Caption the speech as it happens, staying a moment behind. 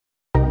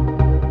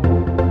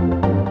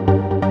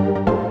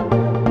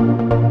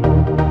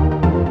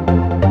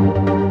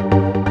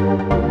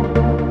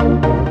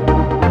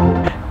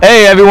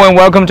Hey everyone,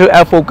 welcome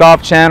to FO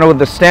Golf Channel,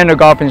 the standard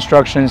golf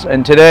instructions.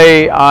 And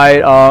today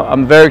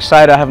I'm very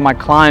excited. I have my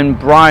client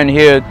Bryan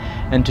here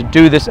and to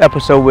do this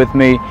episode with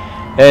me.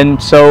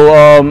 And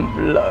so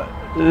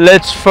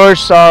let's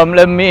first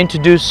let me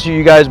introduce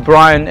you guys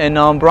Bryan.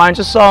 And Bryan,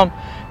 just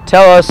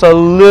tell us a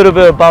little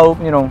bit about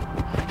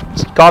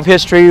golf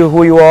history,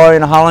 who you are,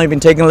 and how long you've been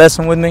taking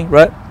lessons with me,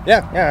 right?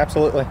 Yeah,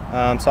 absolutely.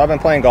 So I've been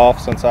playing golf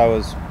since I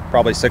was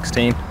probably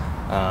 16.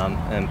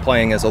 And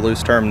playing is a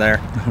loose term there.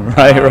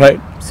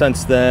 Right.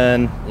 Since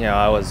then,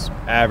 I was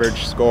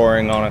average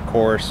scoring on a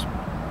course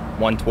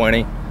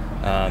 120,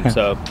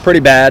 so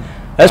pretty bad.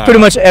 That's pretty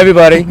much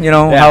everybody,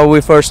 Yeah. how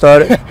we first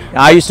started.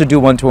 I used to do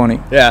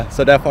 120. Yeah,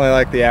 so definitely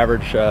like the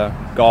average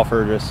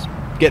golfer, just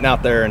getting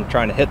out there and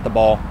trying to hit the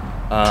ball.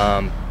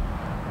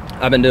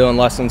 I've been doing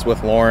lessons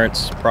with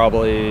Lawrence,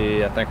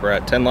 probably, I think we're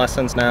at 10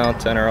 lessons now,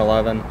 10 or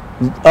 11.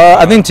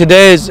 I think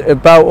today is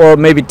about, or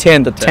maybe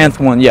 10, the 10th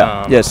one,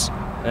 yeah, yes.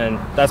 And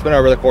that's been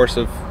over the course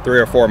of 3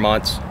 or 4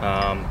 months.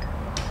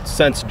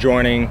 Since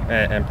joining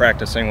and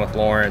practicing with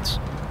Lawrence,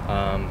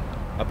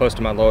 I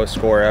posted my lowest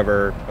score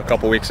ever a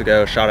couple weeks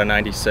ago, shot a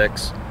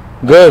 96.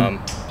 Good.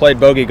 Played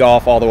bogey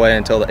golf all the way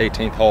until the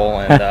 18th hole,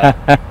 and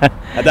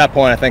at that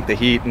point I think the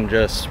heat and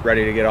just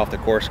ready to get off the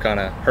course kind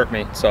of hurt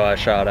me, so I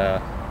shot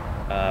a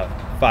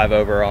 5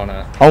 over on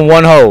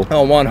one hole.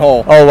 On one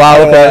hole. Oh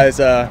wow,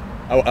 otherwise, okay.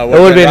 I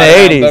would have been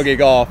the 80s. Bogey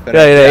golf. And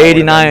yeah,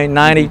 89,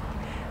 90.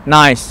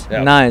 Nice,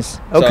 yeah. Nice.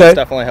 So okay. it's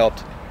definitely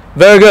helped.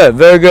 Very good,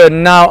 very good.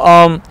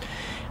 Now,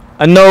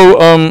 I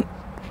know.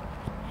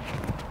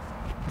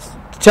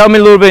 Tell me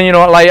a little bit,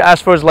 like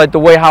as far as like the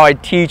way how I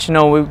teach,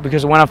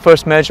 because when I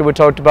first met you, we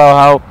talked about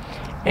how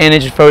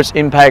energy first,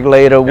 impact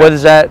later. Yeah. What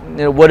does that,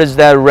 what does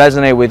that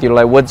resonate with you?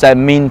 Like, what does that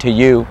mean to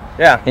you?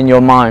 Yeah. In your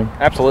mind?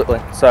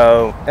 Absolutely.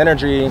 So,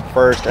 energy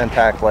first,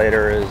 impact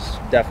later is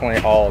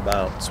definitely all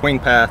about swing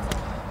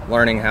path,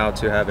 learning how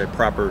to have a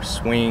proper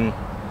swing.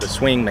 The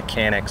swing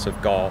mechanics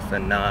of golf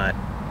and not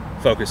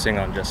focusing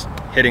on just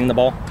hitting the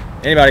ball.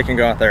 Anybody can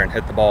go out there and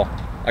hit the ball.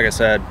 Like I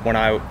said, when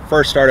I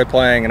first started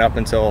playing and up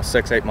until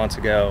 6-8 months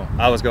ago,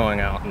 I was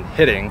going out and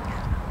hitting,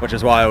 which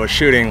is why I was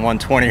shooting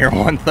 120 or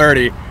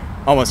 130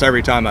 almost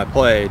every time I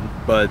played.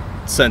 But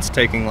since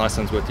taking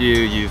lessons with you,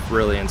 you've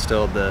really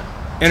instilled the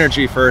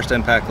energy first,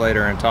 impact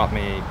later, and taught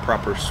me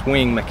proper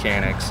swing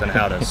mechanics and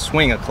how to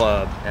swing a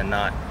club and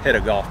not hit a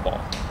golf ball.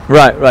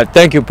 Right.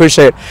 Thank you.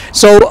 Appreciate it.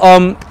 So,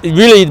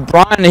 really,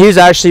 Bryan, he's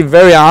actually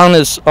very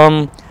honest.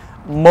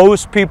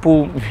 Most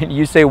people,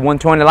 you say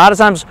 120. A lot of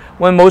times,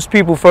 when most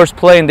people first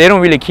play, and they don't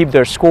really keep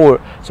their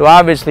score. So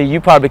obviously, you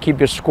probably keep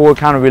your score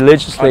kind of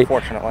religiously.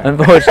 Unfortunately.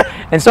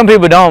 And some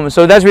people don't.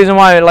 So that's the reason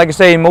why, like I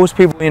say, most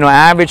people,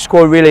 average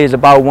score really is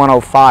about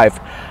 105.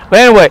 But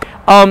anyway,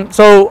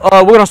 so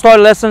we're gonna start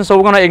a lesson. So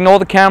we're gonna ignore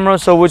the camera.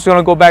 So we're just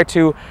gonna go back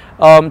to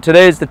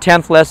today is the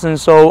 10th lesson.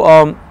 So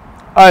all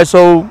right.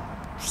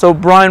 So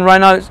Bryan,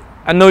 right now,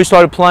 I know you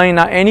started playing.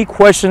 Now, any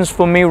questions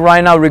for me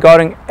right now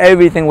regarding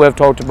everything we've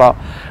talked about?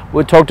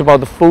 We talked about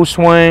the full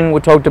swing.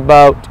 We talked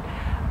about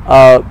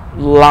a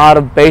lot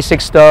of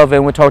basic stuff,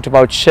 and we talked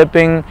about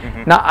chipping.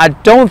 Mm-hmm. Now, I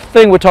don't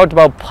think we talked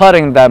about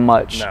putting that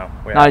much. No,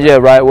 we not haven't.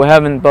 yet, right? We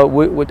haven't, but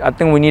I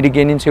think we need to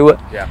get into it.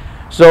 Yeah.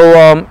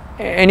 So,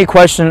 any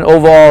question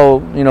overall,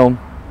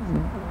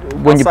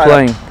 when you're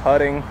playing?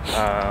 Putting,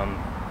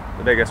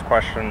 the biggest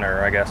question,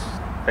 or I guess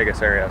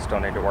biggest area I still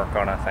need to work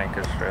on, I think,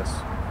 is just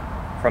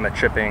from a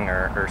chipping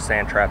or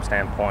sand trap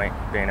standpoint,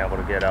 being able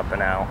to get up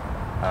and out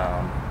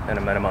in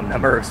a minimum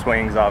number of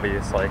swings,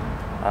 obviously.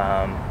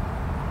 I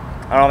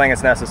don't think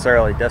it's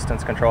necessarily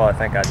distance control. I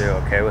think I do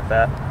okay with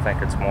that. I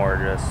think it's more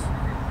just,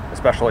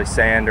 especially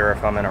sand, or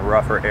if I'm in a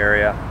rougher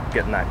area,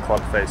 getting that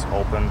club face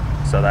open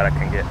so that I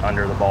can get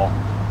under the ball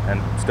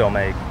and still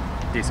make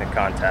decent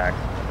contact,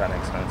 if that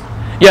makes sense.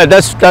 Yeah,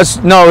 that's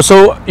no.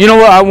 So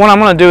what I'm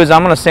gonna do is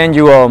I'm gonna send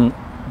you.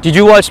 Did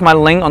you watch my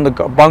link on the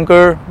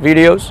bunker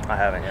videos? I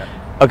haven't yet.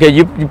 Okay,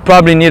 you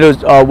probably need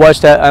to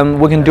watch that, and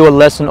we can do a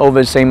lesson over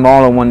at St.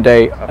 Malo one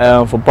day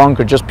for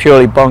bunker, just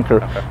purely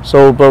bunker. Okay.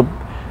 So, but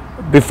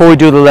before we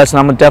do the lesson,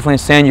 I'm gonna definitely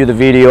send you the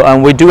video,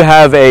 and we do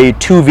have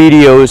 2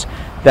 videos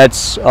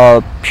that's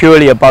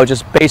purely about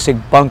just basic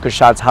bunker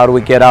shots. How do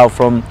we get out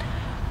from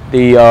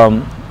the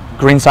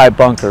greenside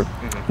bunker?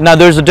 Mm-hmm. Now,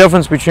 there's a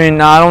difference between.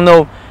 Now, I don't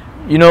know.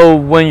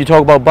 When you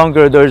talk about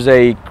bunker, there's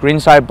a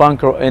greenside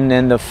bunker and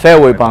then the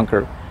fairway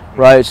bunker.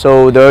 Right,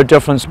 so there are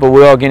differences, but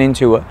we're all getting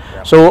into it.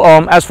 Yeah. So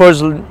as far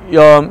as when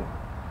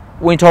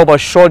you talk about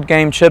short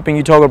game chipping,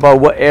 you talk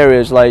about what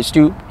areas? Like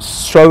still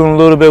struggling a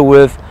little bit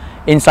with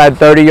inside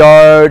 30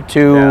 yard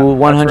to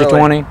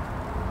 120? Really,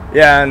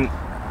 yeah, and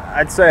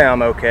I'd say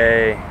I'm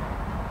okay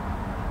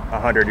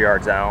 100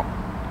 yards out.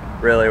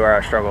 Really where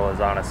I struggle is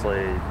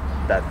honestly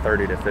that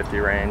 30 to 50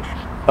 range.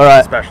 All right.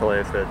 Especially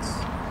if it's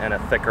in a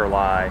thicker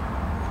lie,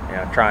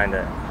 trying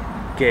to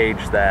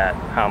gauge that,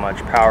 how much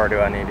power do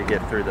I need to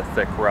get through the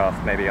thick rough,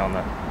 maybe on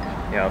the,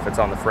 if it's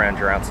on the fringe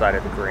or outside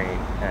of the green,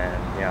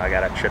 and I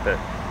gotta chip it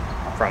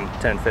from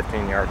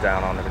 10-15 yards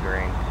down onto the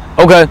green.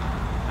 Okay.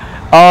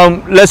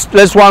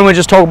 Let's why don't we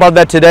just talk about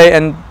that today,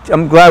 and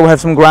I'm glad we have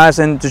some grass.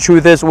 And the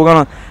truth is, we're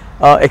gonna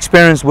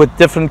experience with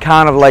different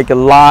kind of like a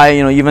lie,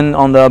 you know, even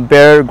on the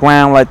bare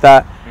ground like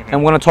that.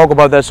 And we're gonna talk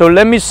about that. So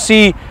let me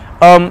see,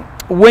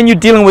 when you're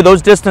dealing with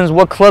those distance,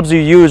 what clubs you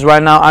use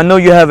right now. I know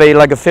you have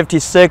like a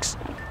 56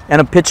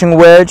 and a pitching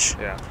wedge.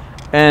 Yeah.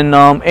 And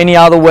any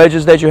other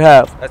wedges that you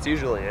have? That's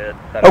usually it.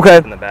 That Okay.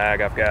 in the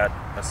bag, I've got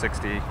a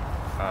 60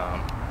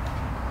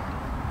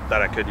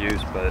 that I could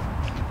use, but.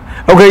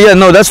 Okay, yeah,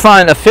 no, that's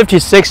fine. A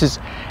 56 is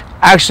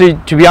actually,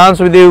 to be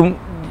honest with you,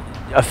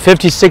 a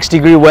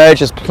 56-degree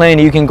wedge is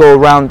plenty. You can go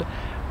around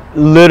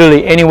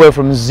literally anywhere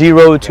from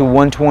 0 to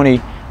 120.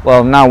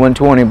 Well, not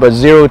 120, but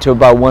 0 to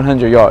about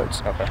 100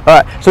 yards. Okay.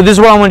 All right, so this is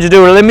what I want you to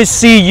do. Let me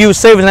see you.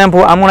 Say, for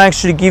example, I'm gonna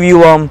actually give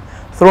you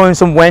throwing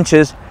some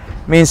wenches.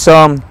 Means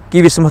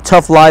give you some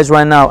tough lies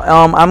right now.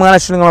 I'm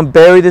actually gonna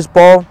bury this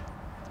ball.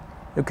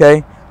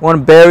 Okay, I want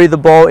to bury the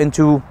ball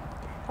into.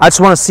 I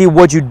just want to see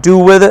what you do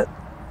with it.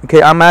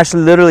 Okay, I'm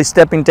actually literally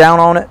stepping down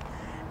on it,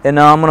 and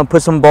I'm gonna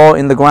put some ball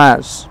in the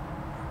grass.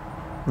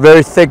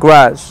 Very thick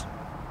grass.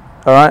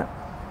 All right.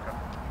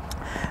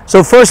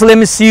 So first, let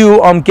me see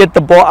you get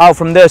the ball out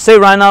from there. Say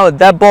right now,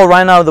 that ball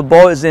right now, the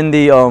ball is in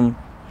the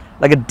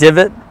like a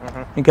divot.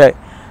 Okay,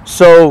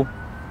 so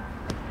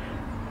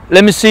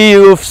let me see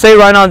you. Say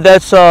right now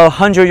that's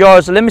 100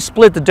 yards. Let me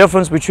split the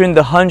difference between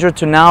the 100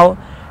 to now.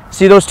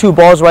 See those two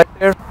balls right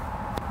there?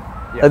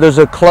 Yeah. There's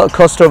a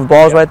cluster of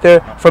balls right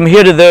there. From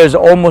here to there is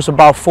almost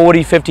about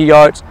 40, 50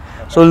 yards.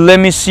 Okay. So let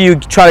me see you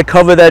try to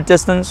cover that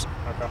distance.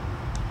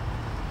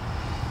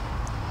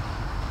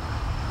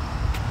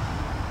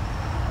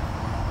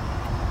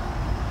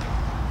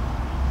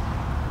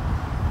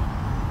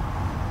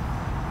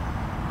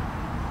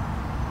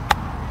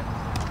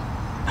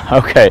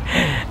 Okay. Okay.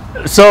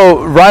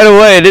 So right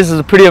away, this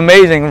is pretty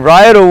amazing.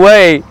 Right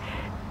away,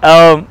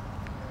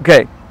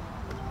 okay.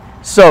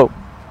 So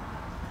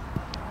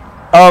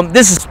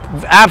this is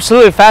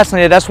absolutely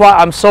fascinating. That's why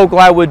I'm so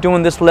glad we're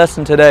doing this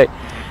lesson today,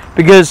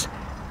 because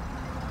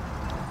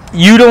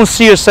you don't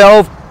see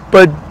yourself,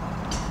 but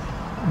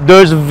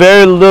there's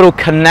very little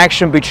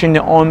connection between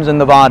the arms and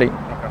the body.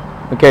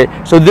 Okay.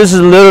 So this is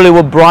literally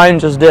what Bryan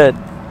just did.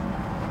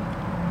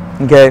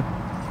 Okay.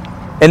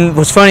 And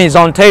what's funny is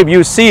on tape,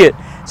 you see it.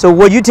 So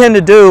what you tend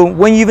to do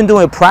when you're even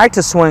doing a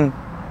practice swing,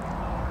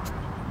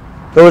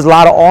 there was a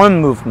lot of arm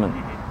movement.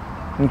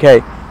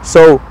 Okay,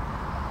 so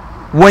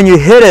when you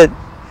hit it,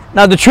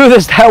 now the truth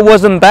is that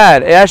wasn't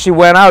bad. It actually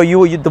went out.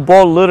 The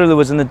ball literally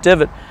was in the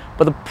divot.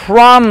 But the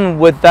problem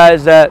with that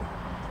is that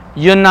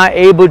you're not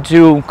able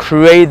to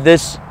create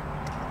this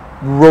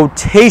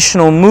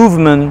rotational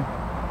movement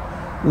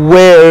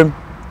where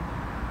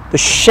the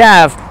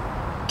shaft.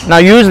 Now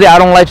usually I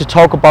don't like to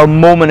talk about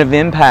moment of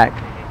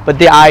impact. But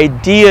the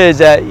idea is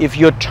that if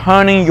you're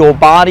turning your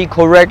body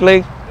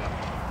correctly,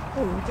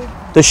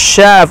 the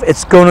shaft,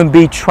 it's going to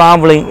be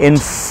traveling in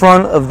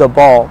front of the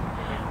ball.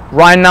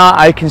 Right now,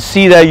 I can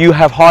see that you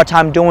have a hard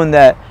time doing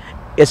that,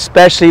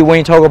 especially when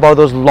you talk about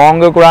those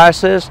longer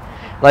grasses,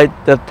 like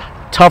the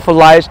tougher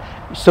lies.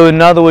 So in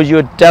other words,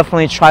 you'll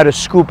definitely try to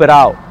scoop it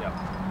out.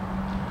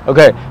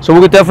 Okay, so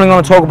we're definitely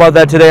going to talk about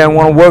that today and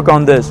want to work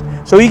on this.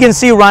 So you can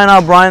see right now,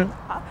 Bryan,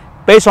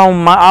 based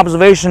on my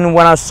observation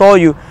when I saw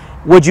you,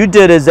 what you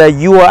did is that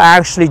you are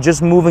actually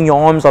just moving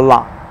your arms a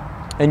lot,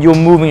 and you're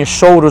moving your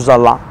shoulders a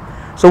lot.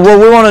 So what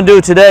we want to do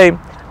today,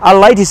 I'd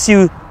like to see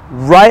you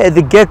right at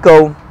the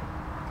get-go,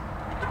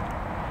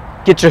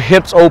 get your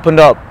hips opened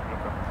up.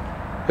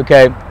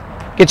 Okay,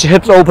 get your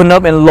hips opened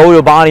up and lower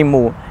your body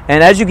more.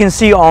 And as you can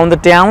see on the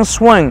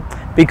downswing,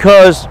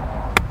 because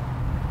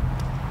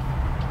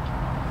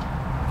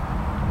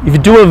if you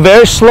do it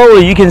very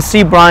slowly, you can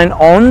see, Bryan,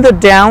 on the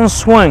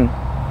downswing,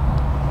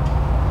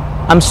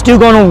 I'm still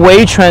going to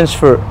weight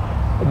transfer,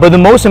 but the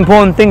most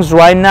important things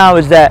right now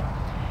is that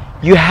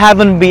you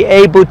haven't been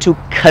able to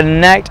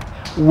connect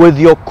with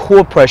your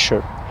core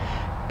pressure,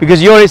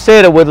 because you already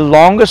said that with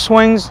longer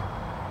swings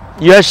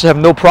you actually have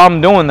no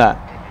problem doing that.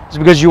 It's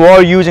because you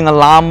are using a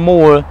lot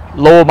more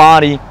lower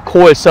body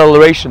core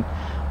acceleration,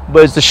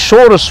 but it's the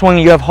shorter swing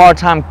you have a hard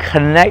time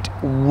connect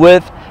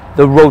with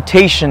the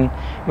rotation.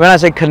 When I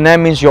say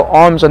connect, means your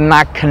arms are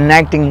not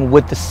connecting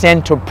with the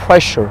center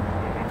pressure.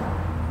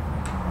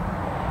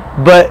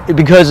 But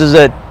because it's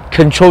a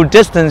controlled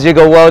distance, you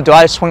go, well, do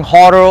I swing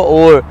harder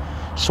or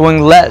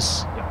swing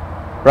less?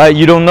 Right?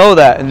 You don't know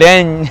that. And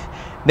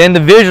then the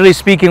visually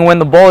speaking, when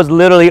the ball is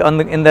literally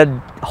in that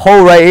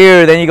hole right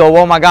here, then you go,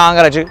 oh my God,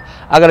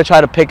 I gotta try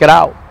to pick it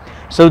out.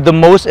 So the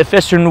most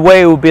efficient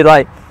way would be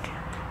like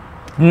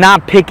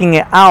not picking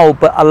it out,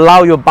 but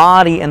allow your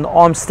body and the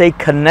arms stay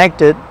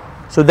connected,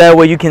 so that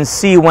way you can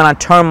see when I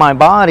turn my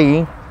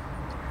body,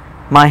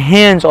 my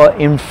hands are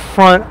in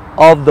front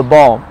of the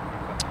ball.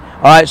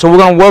 All right, so we're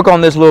gonna work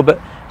on this a little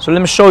bit. So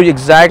let me show you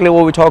exactly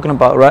what we're talking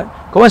about, right?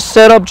 Go and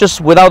set up just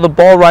without the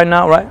ball right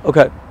now, right?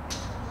 Okay.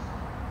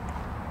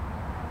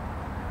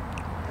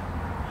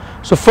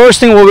 So first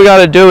thing what we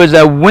gotta do is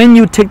that when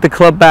you take the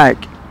club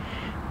back,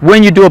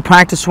 when you do a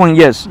practice swing,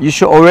 yes, you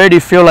should already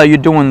feel like you're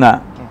doing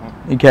that.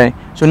 Okay,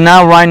 so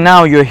now right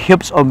now your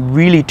hips are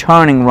really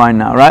turning right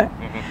now, right?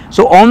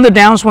 So on the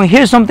downswing,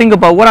 here's something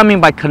about what I mean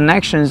by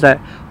connections. That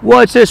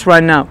what's this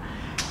right now?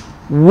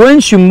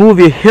 Once you move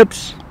your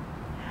hips,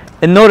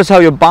 and notice how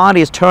your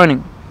body is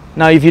turning.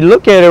 Now if you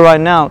look at it right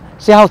now,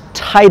 see how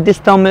tight this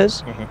thumb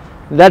is?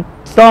 That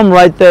thumb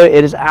right there,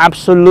 it is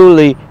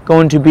absolutely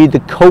going to be the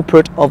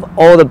culprit of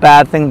all the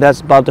bad thing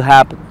that's about to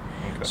happen.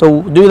 Okay.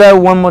 So do that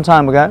one more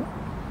time, okay?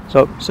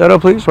 So set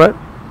up please, right?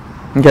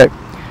 Okay,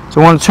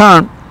 so I want to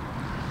turn.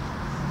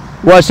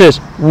 Watch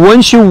this.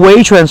 Once you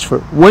weight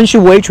transfer,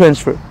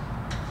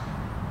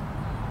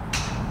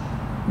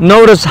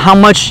 notice how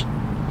much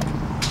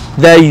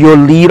that your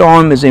lead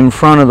arm is in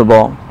front of the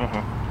ball.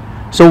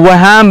 So what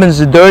happens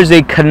is there's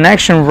a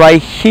connection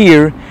right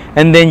here,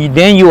 and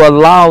then you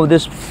allow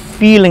this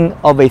feeling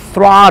of a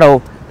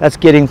throttle that's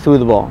getting through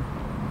the ball.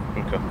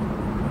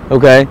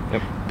 Okay?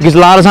 Yep. Because a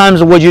lot of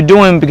times what you're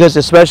doing, because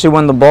especially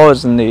when the ball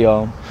is in the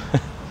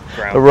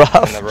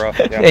rough,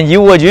 yeah.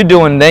 And what you're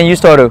doing, then you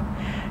start to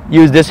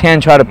use this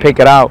hand, try to pick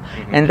it out.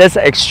 And that's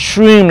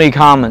extremely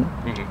common.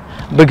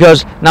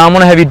 Because now I'm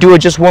going to have you do it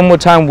just one more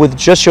time with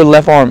just your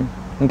left arm.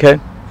 Okay?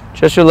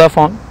 Just your left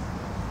arm.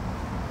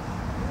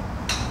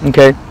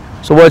 Okay,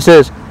 so what's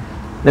this?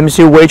 Let me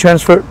see weight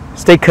transfer.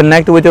 Stay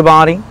connected with your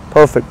body.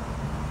 Perfect.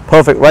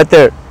 Perfect, right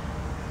there.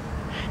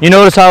 You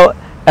notice how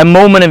at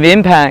moment of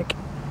impact,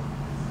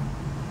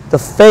 the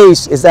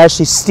face is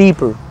actually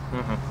steeper.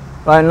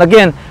 Right, and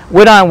again,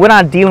 we're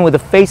not dealing with the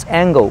face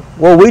angle.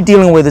 What we're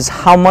dealing with is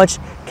how much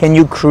can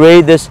you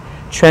create this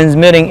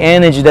transmitting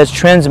energy that's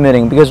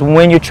transmitting. Because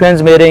when you're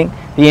transmitting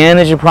the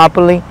energy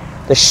properly,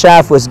 the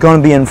shaft was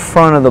going to be in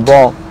front of the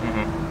ball.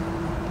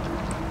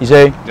 You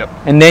see? Yep.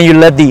 And then you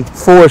let the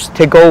force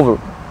take over.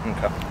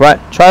 Okay. Right?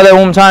 Try that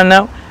one more time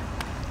now.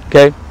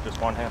 Okay. Just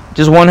one hand.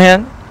 Just one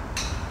hand.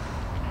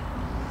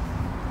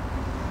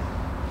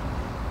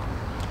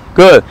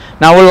 Good.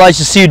 Now I would like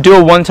to see you do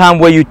it one time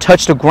where you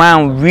touch the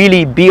ground.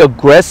 Really be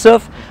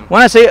aggressive.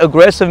 When I say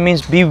aggressive,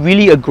 means be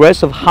really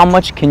aggressive. How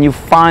much can you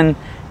find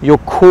your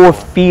core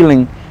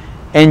feeling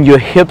and your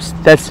hips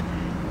that's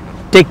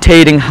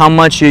dictating how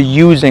much you're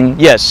using?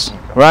 Yes. Okay.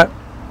 Right?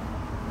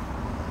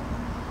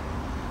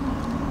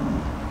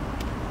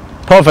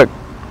 Perfect.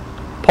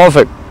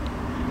 Perfect.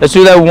 Let's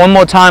do that one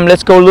more time.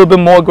 Let's go a little bit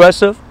more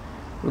aggressive.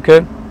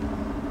 Okay.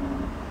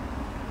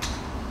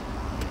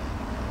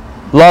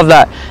 Love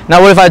that.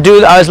 Now what if I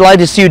do, I would like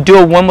to see you do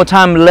it one more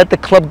time. Let the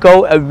club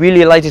go. I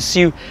really like to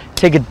see you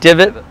take a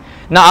divot.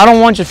 Now I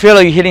don't want you to feel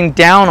like you're hitting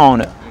down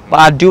on it, but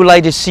I do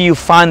like to see you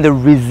find the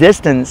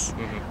resistance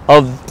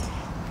of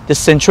the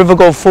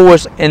centrifugal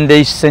force and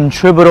the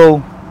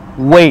centripetal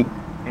weight.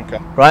 Okay.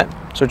 Right?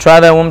 So try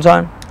that one more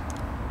time.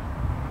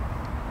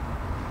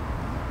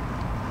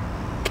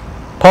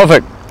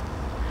 Perfect.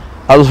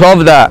 I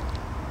love that.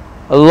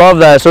 I love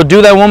that. So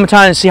do that one more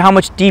time and see how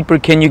much deeper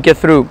can you get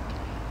through.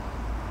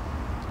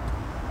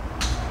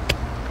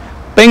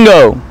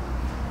 Bingo.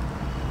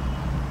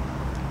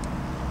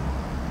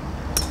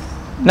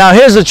 Now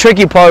here's the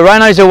tricky part. Right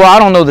now you say, well, I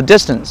don't know the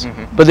distance.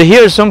 But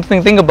here's something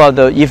to think about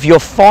though. If your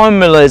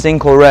formula is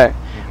incorrect,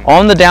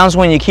 on the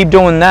downswing you keep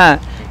doing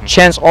that,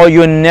 chance are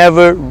you're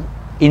never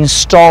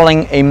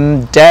installing a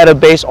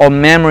database or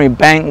memory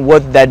bank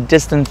what that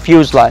distance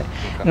feels like.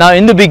 Now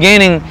in the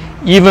beginning,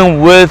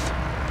 even with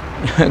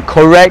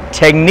correct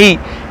technique,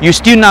 you're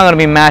still not going to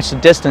be matched the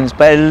distance,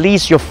 but at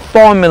least your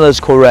formula is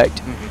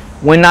correct.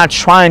 We're not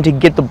trying to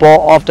get the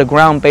ball off the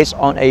ground based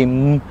on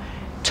a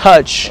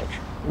touch.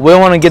 We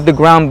want to get the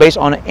ground based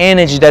on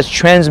energy that's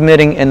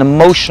transmitting in the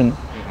motion.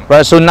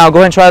 Right? So now go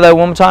ahead and try that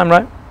one more time,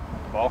 right?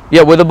 Ball.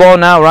 Yeah, with the ball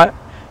now, right?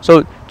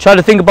 So try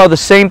to think about the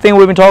same thing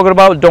we've been talking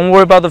about. Don't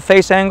worry about the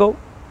face angle.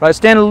 Right?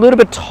 Stand a little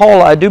bit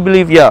taller, I do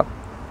believe, yeah.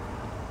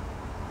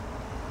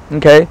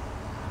 Okay.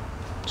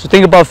 So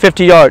think about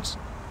 50 yards.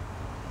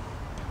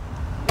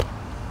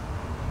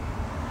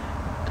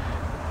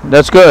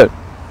 That's good.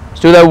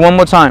 Let's do that one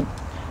more time.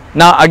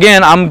 Now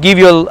again, I'm gonna give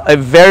you a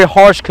very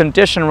harsh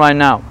condition right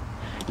now.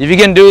 If you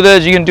can do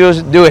this, you can do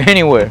it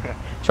anywhere.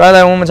 Try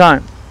that one more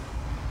time.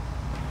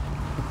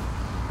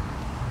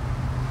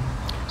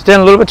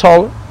 Stand a little bit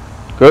taller.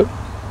 Good.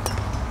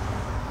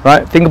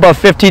 Right. Think about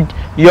 50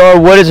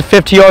 yard. What does a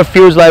 50 yard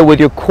feels like with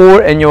your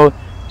core and your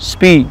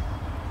speed?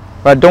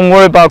 Right. Don't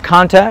worry about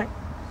contact.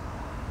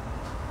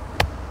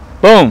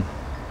 Boom.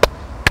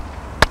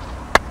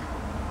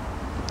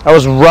 I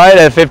was right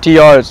at 50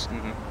 yards.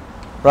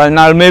 Right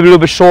now, maybe a little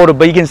bit shorter,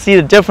 but you can see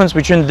the difference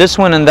between this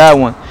one and that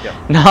one.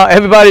 Yep. Now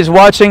everybody's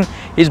watching.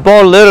 His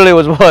ball literally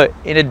was what?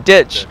 In a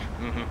ditch.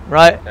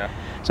 Right? Yeah.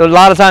 So a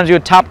lot of times you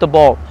top the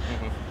ball.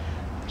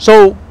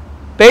 So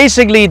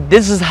basically,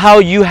 this is how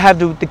you have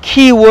the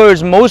key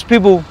words. Most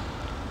people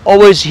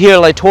always hear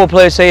like tour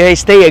players say, hey,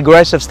 stay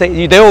aggressive.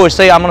 They always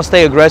say, I'm going to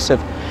stay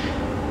aggressive.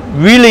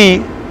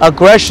 Really,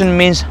 aggression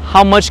means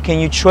how much can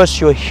you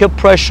trust your hip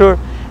pressure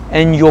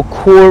and your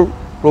core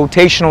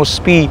rotational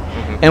speed.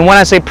 And when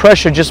I say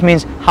pressure, just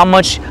means how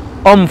much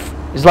oomph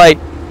is like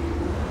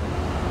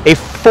a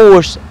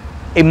force,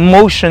 a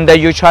motion that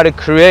you're trying to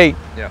create.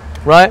 Yeah.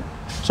 Right?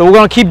 So So we're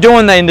gonna keep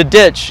doing that in the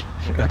ditch.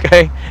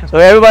 Okay? So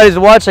everybody's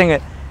watching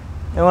it.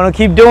 And we're gonna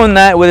keep doing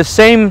that with the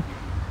same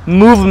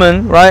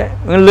movement, right?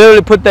 We're gonna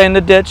literally put that in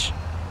the ditch.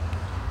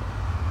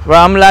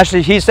 Right,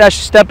 he's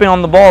actually stepping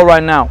on the ball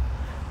right now.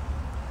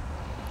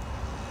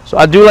 So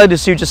I do like to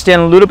see you just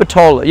stand a little bit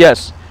taller.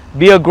 Yes.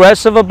 Be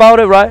aggressive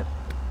about it, right?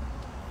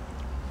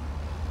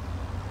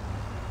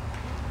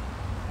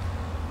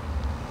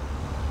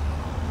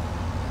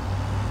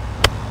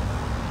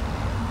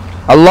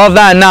 I love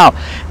that. Now,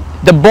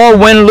 the ball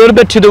went a little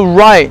bit to the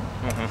right.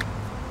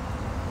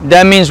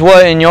 That means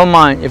what in your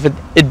mind? If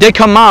it did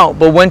come out,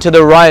 but went to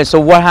the right, so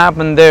what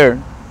happened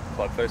there?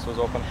 Club face was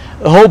open.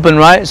 Open,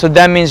 right? So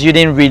that means you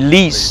didn't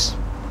release.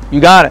 You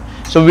got it.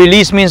 So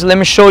release means, let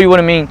me show you what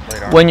I mean.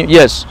 When you,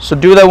 yes. So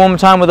do that one more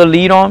time with the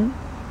lead arm,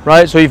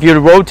 right? So if you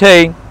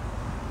rotate,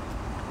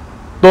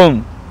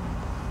 boom,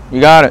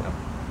 you got it.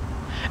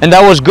 And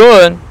that was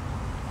good.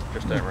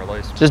 Just didn't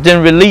release. Just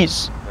didn't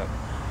release. Yep.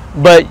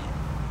 But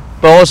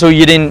also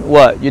you didn't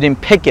what? You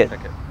didn't pick it.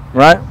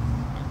 Right?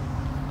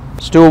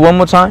 Let's do it one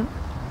more time.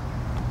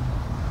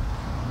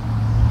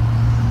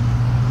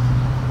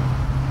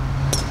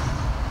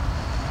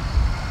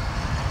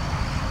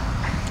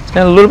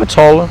 Stand a little bit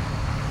taller.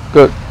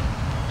 Good.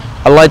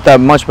 I like that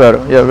much better.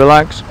 Yeah,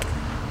 relax.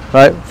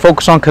 Right?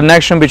 Focus on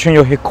connection between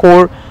your hip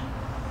core.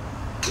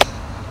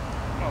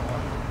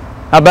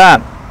 Not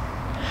bad.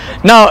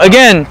 Now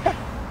again,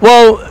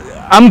 well,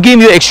 I'm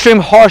giving you extreme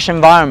harsh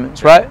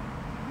environments, right?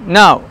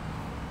 Now,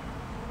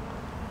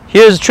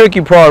 here's the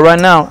tricky part right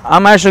now.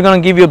 I'm actually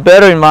going to give you a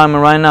better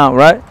environment right now,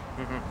 right?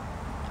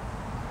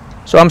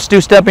 So I'm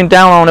still stepping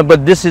down on it,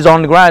 but this is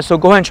on the grass. So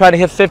go ahead and try to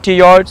hit 50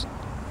 yards,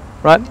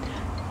 right?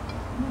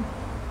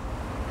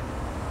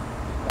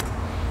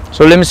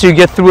 So let me see you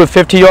get through a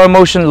 50-yard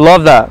motion.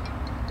 Love that.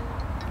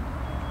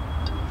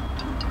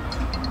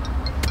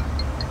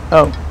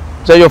 Oh,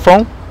 is that your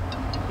phone?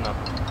 No,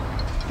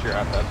 it's your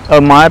iPad. Oh,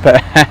 my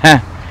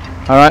iPad.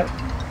 All right.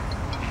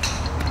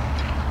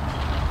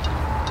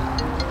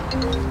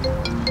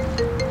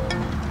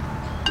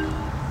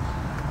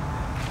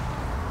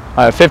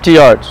 All right, 50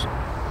 yards.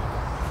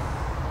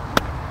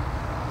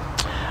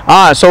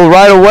 So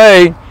right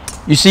away,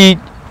 you see,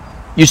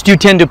 you still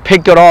tend to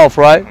pick it off,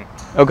 right?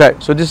 Okay,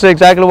 so this is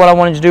exactly what I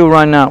wanted you to do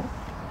right now.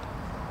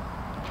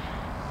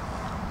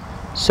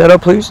 Set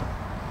up, please.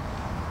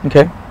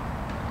 Okay.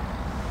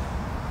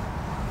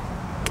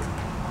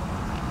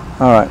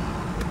 All right.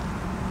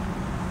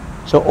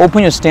 So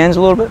open your stance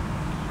a little bit.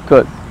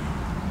 Good.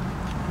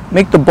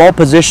 Make the ball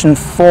position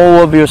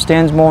forward of your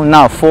stance more.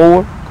 Now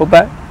forward. Go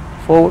back.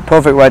 Forward.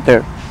 Perfect right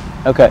there.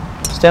 Okay.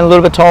 Stand a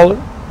little bit taller.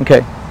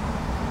 Okay.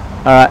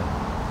 All right.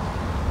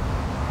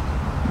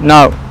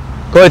 Now,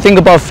 go ahead and think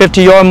about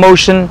 50-yard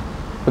motion.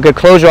 Okay,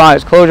 close your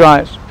eyes. Close your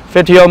eyes.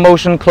 50-yard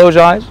motion. Close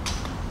your eyes.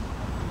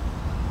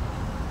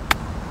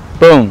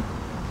 Boom.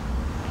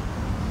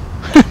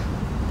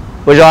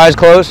 Was your eyes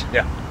closed?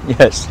 Yeah.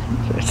 Yes.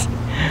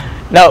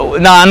 No,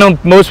 I know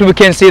most people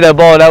can't see that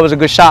ball. That was a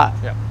good shot.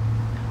 Yeah.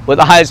 With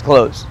the eyes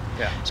closed.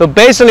 Yeah. So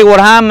basically what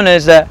happened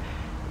is that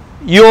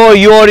you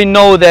already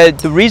know that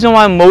the reason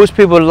why most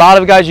people, a lot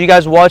of guys, you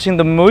guys watching,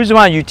 the reason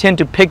why you tend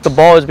to pick the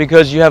ball is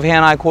because you have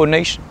hand-eye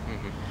coordination.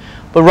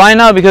 But right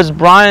now, because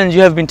Bryan,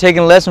 you have been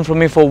taking lessons from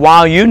me for a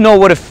while, you know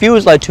what it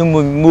feels like to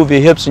move your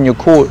hips and your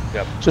core.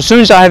 Yep. So as soon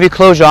as I have you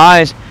close your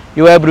eyes,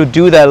 you're able to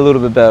do that a little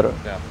bit better.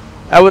 Yeah.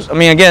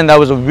 Again, that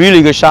was a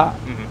really good shot,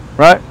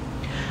 right?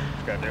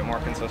 Just gotta do it more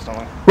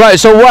consistently. Right.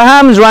 So what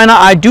happens right now?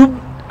 I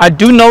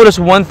do notice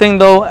one thing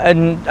though,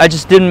 and I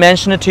just didn't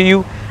mention it to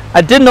you.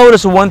 I did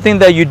notice one thing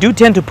that you do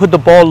tend to put the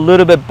ball a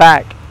little bit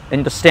back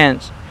in the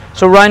stance.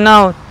 So right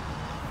now,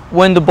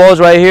 when the ball's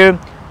right here,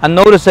 I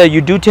notice that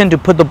you do tend to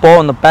put the ball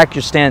in the back of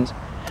your stance.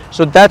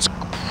 So that's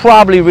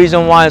probably the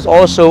reason why it's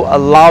also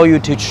allow you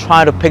to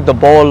try to pick the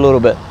ball a little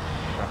bit.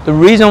 The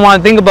reason why I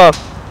think about,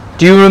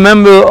 do you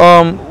remember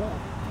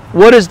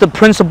what is the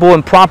principle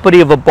and property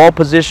of a ball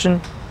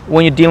position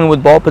when you're dealing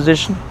with ball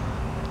position?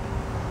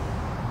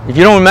 If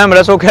you don't remember,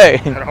 that's okay.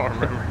 I don't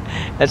remember.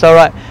 That's all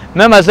right.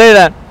 Remember, I say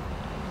that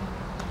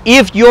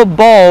if your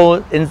ball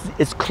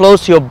is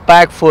close to your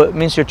back foot,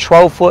 means your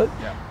 12 foot,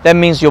 Yeah. that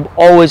means you're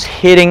always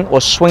hitting or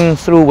swinging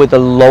through with a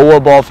lower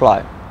ball fly.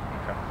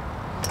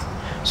 Okay.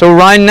 So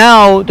right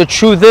now, the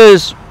truth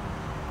is,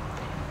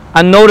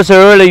 I noticed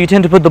earlier you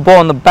tend to put the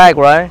ball in the back,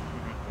 right?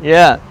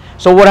 Yeah.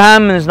 So what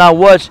happens now,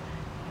 watch,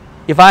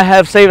 if I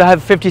have, say I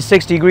have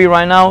 50-60 degree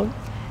right now,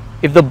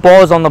 if the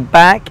ball is on the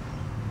back,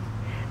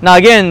 now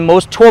again,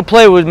 most tour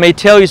players may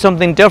tell you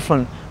something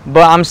different,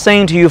 but I'm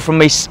saying to you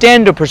from a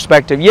standard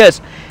perspective, yes,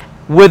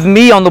 with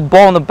me on the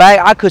ball in the back,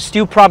 I could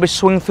still probably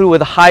swing through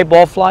with a high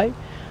ball flight,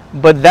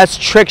 but that's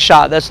trick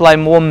shot, that's like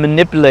more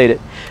manipulated.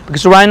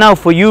 Because right now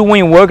for you, when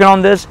you're working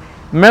on this,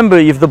 remember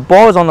if the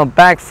ball is on the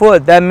back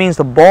foot, that means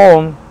the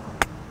ball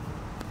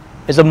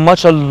is a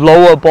much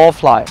lower ball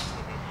flight.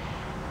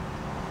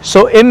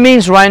 So it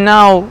means right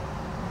now,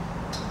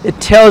 it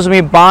tells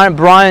me,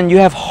 Bryan, you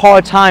have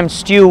hard time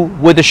still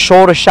with the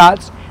shorter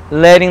shots,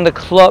 letting the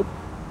club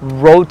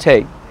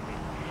rotate.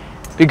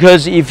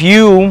 Because if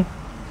you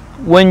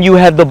when you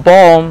have the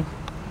ball,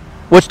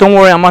 which don't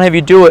worry, I'm gonna have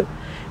you do it.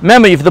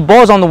 Remember, if the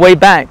ball's on the way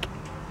back,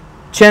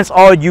 chances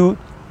are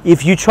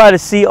if you try to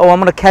see, oh, I'm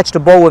gonna catch the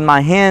ball with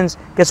my hands,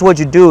 guess what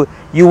you do?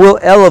 You will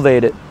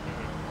elevate it.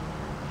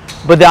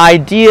 But the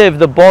idea, if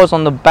the ball's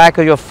on the back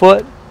of your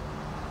foot,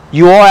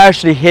 you are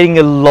actually hitting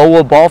a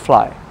lower ball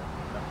fly.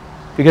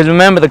 Because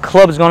remember, the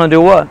club is gonna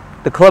do what?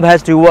 The club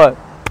has to do what?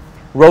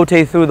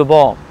 Rotate through the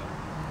ball.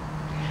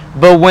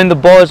 But when the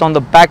ball is on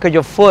the back of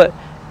your foot,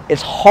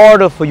 it's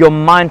harder for your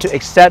mind to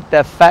accept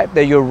that fact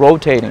that you're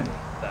rotating.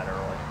 That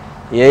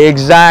early. Yeah,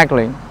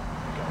 exactly.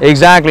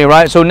 Exactly,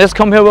 right? So let's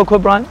come here real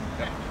quick, Bryan.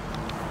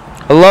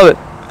 I love it.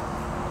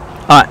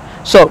 All right,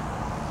 so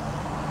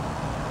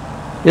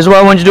this is what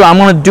I want you to do. I'm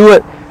going to do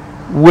it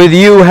with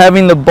you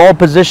having the ball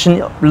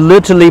position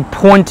literally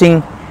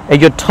pointing at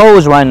your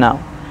toes right now.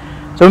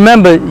 So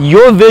remember,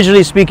 you're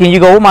visually speaking, you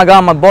go, oh my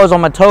God, my ball's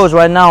on my toes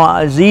right now.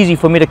 It's easy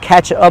for me to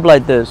catch it up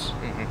like this.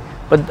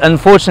 But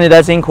unfortunately,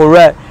 that's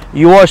incorrect.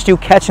 You are still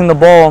catching the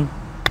ball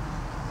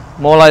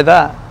more like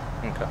that.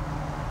 Okay.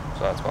 So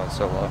that's why it's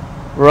so low.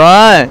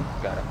 Right.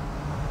 Got it.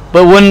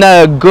 But wasn't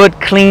that a good,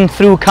 clean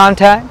through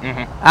contact?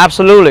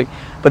 Absolutely.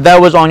 But that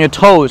was on your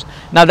toes.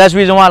 Now, that's the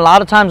reason why a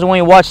lot of times when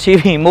you watch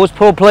TV, most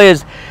pro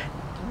players,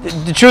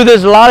 the truth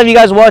is, a lot of you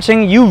guys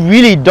watching, you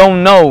really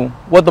don't know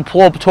what the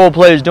pro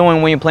player is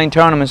doing when you're playing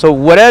tournaments. So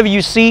whatever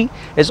you see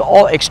is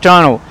all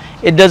external.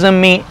 It doesn't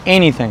mean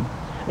anything.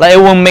 Like, it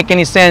won't make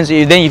any sense.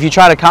 Then if you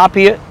try to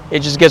copy it, it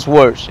just gets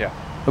worse. Yeah.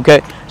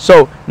 Okay.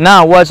 So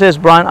now watch this,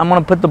 Bryan. I'm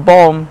gonna put the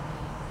ball in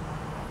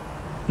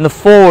the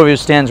forward of your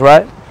stance,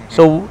 right?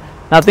 So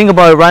now think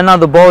about it. Right now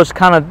the ball is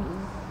kind of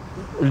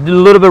a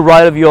little bit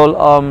right of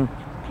your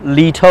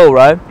lead toe,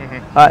 right?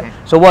 All right.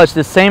 So watch,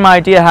 the same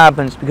idea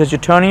happens because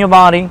you're turning your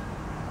body.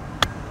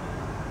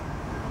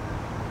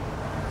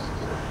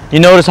 You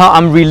notice how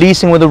I'm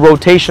releasing with a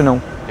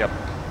rotational. Yep.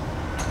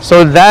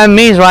 So that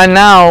means right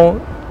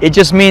now, it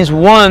just means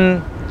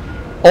one,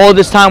 all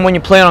this time when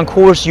you're playing on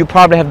course, you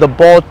probably have the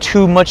ball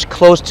too much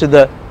close to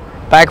the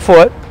back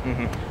foot.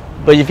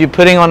 But if you're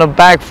putting on the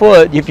back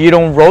foot, if you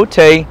don't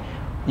rotate,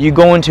 you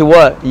go into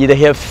what? You either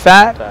hit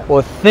fat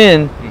or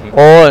thin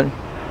or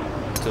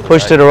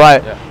push to the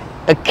right. Yeah.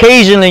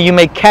 Occasionally you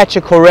may catch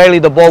it correctly,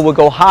 the ball will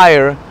go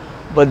higher,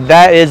 but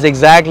that is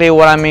exactly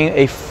what I mean,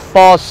 a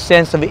false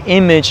sense of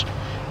image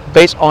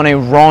based on a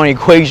wrong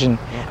equation.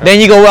 Then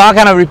you go, well, how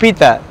can I repeat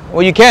that?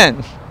 Well, you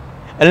can't,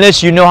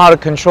 unless you know how to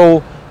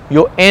control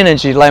your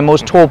energy like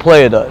most tour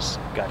player does.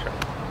 Gotcha.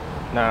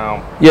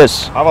 Now,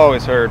 yes, I've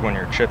always heard when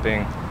you're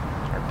chipping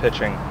or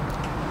pitching,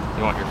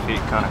 you want your feet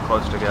kind of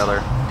close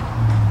together.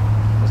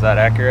 Is that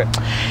accurate,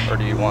 or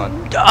do you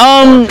want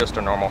just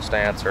a normal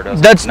stance, or does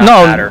it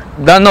not matter?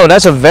 No,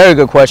 that's a very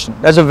good question.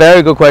 That's a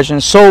very good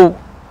question. So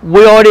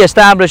we already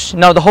established.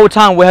 Now the whole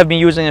time we have been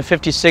using a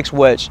 56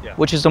 wedge,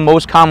 which is the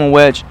most common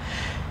wedge.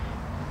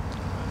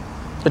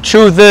 The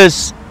truth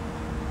is,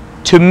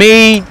 to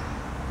me,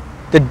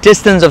 the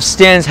distance of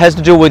stance has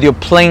to do with your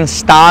playing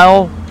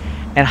style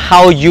and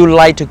how you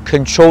like to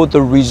control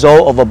the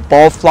result of a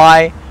ball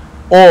fly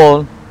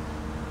or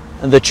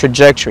the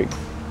trajectory.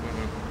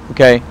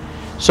 Okay.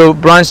 So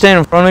Bryan, stand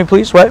in front of me,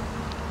 please, right?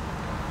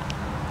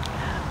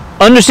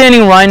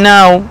 Understanding right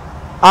now,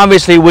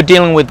 obviously we're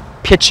dealing with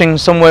pitching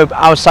somewhere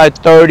outside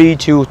 30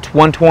 to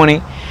 120,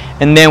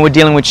 and then we're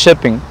dealing with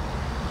chipping.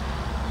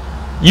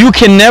 You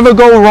can never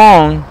go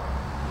wrong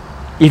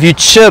if you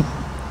chip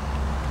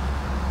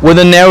with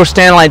a narrow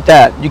stand like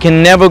that. You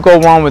can never go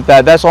wrong with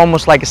that. That's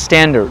almost like a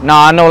standard.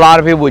 Now, I know a lot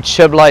of people would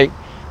chip like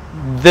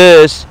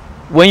this.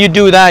 When you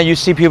do that, you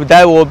see people,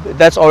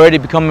 that's already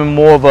becoming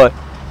more of a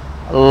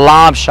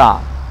lob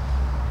shot.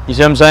 You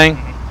see what I'm saying?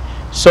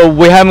 So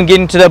we haven't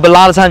gotten to that, but a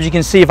lot of times you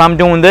can see if I'm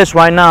doing this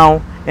right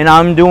now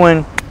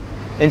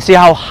and see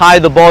how high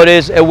the ball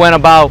is, it went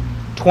about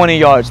 20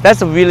 yards.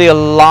 That's really a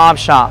lob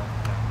shot,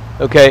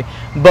 okay?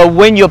 But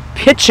when you're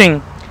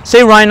pitching,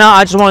 say right now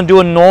I just want to do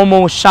a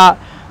normal shot,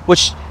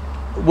 which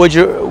what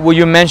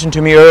you mentioned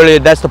to me earlier,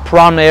 that's the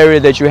prominent area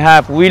that you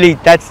have. Really,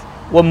 that's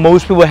what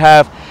most people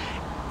have.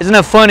 Isn't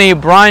it funny,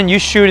 Bryan, you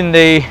shoot in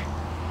the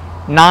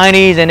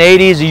 90s and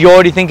 80s, you're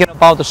already thinking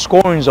about the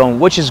scoring zone,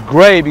 which is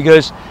great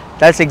because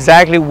that's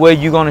exactly where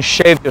you're going to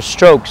shave your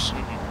strokes,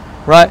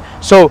 right?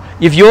 So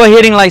if you're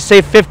hitting like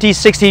say 50,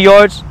 60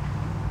 yards,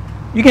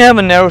 you can have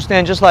a narrow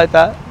stand just like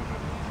that.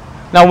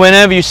 Now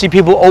whenever you see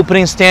people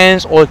opening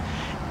stands, or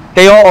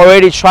they all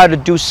already try to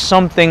do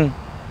something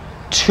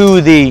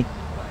to the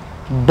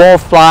ball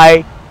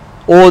fly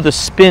or the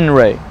spin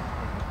rate,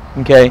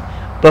 okay?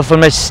 But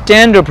from a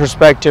standard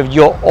perspective,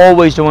 you're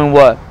always doing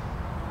what?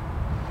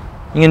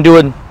 You can do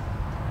it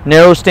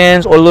narrow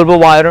stands or a little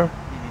bit wider,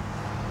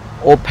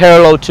 or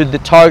parallel to the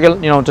target,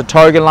 the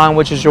target line,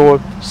 which is your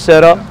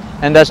setup,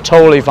 and that's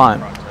totally fine.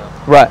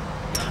 Right.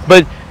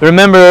 But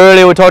remember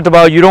earlier we talked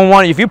about, you don't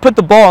want, if you put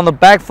the ball on the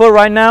back foot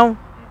right now,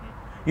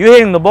 you're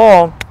hitting the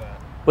ball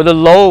with a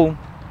low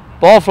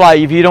ball fly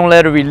if you don't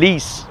let it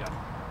release.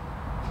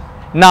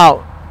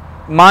 Now,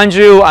 mind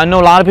you, I know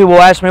a lot of people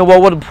ask me,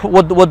 well,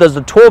 what does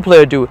the tour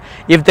player do?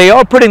 If they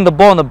are putting the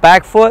ball on the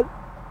back foot,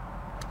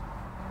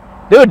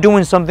 they're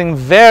doing something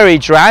very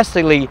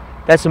drastically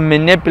that's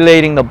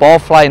manipulating the ball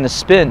flight and the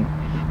spin.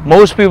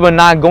 Most people are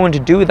not going to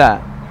do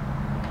that.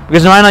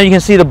 Because right now you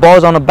can see the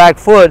ball's on the back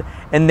foot,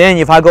 and then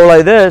if I go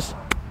like this,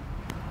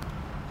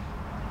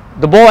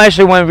 the ball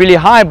actually went really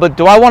high, but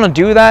do I want to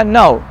do that?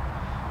 No.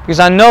 Because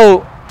I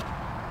know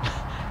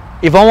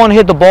if I want to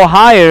hit the ball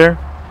higher,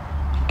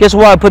 guess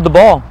where I put the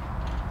ball?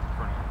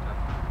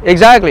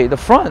 Exactly, the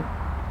front.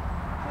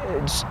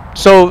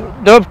 So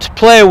the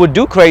player would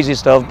do crazy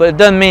stuff, but it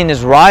doesn't mean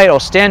it's right or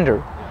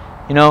standard,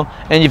 you know.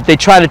 And if they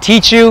try to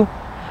teach you,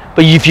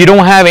 but if you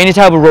don't have any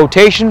type of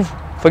rotation,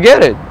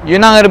 forget it. You're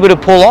not going to be able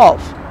to pull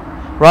off,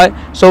 right?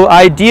 So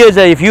idea is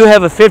that if you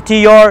have a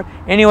 50-yard,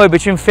 anywhere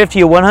between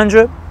 50 or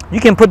 100, you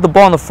can put the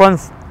ball in the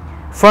front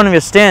of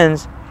your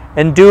stance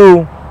and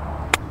do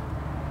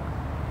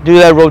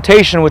that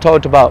rotation we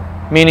talked about,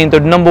 meaning the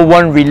number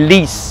one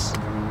release.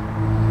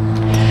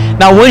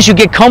 Now once you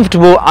get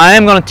comfortable, I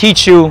am going to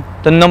teach you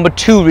the number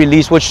two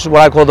release, which is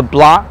what I call the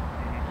block.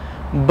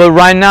 But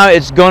right now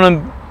it's going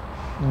to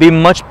be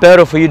much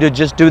better for you to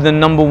just do the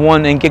number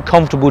one and get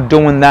comfortable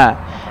doing that.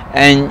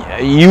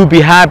 And you'll be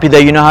happy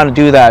that you know how to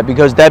do that,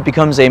 because that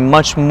becomes a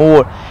much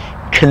more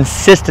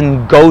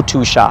consistent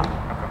go-to shot,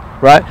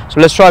 right?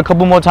 So let's try a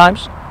couple more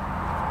times.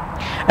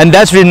 And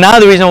that's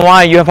another reason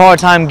why you have a hard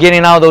time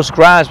getting out of those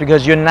grabs,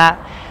 because you're not.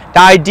 The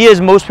idea is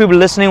most people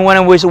listening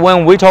when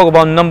we talk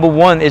about number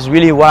one is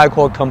really what I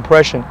call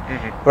compression,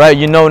 right?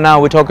 You know,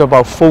 now we're talking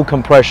about full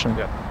compression,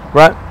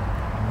 right?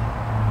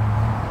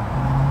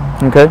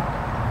 Okay.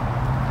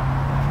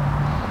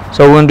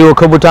 So we're gonna do a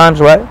couple times,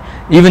 right?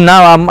 Even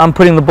now I'm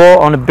putting the ball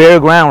on the bare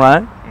ground,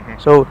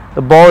 right? So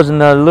the ball is in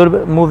a little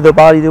bit, move the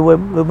body a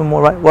little bit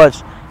more, right? Watch.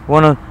 You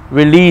wanna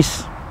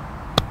release.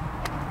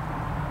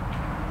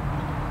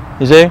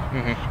 You see?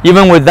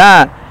 Even with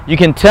that, you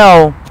can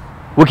tell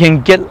we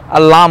can get a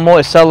lot more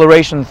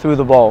acceleration through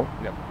the ball.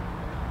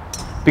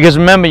 Because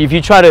remember, if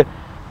you try to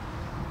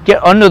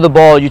get under the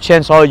ball, your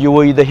chance are you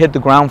will either hit the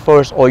ground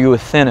first or you will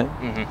thin it.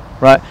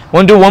 Right? We're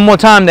going to do one more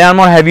time, then I'm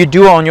going to have you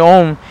do it on your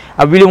own.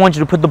 I really want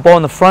you to put the ball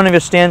in the front of your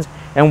stance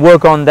and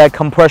work on that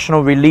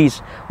compressional release,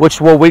 which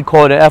is what we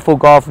call the FO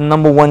Golf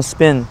number one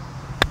spin.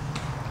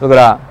 Look at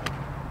that.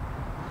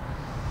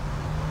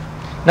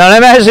 Now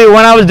let me ask you,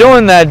 when I was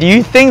doing that, do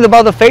you think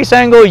about the face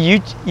angle? You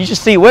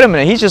just see, wait a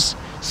minute, he's just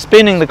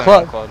spinning the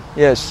club.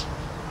 Yes.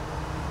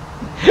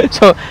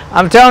 So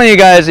I'm telling you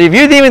guys, if you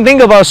didn't even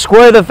think about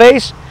square the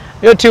face,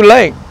 you're too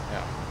late.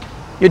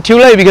 You're too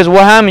late, because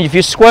what happens if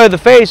you square the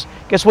face,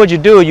 guess what you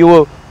do? You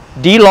will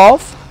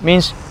de-loft,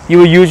 means you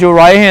will use your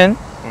right hand,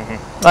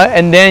 right?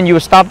 And then you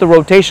will stop the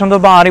rotation of the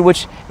body,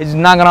 which is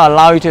not going to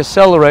allow you to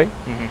accelerate.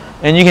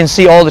 And you can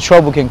see all the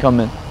trouble can come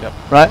in,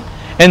 right?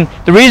 And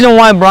the reason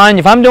why, Brian,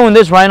 if I'm doing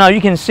this right now, you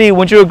can see,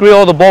 wouldn't you agree,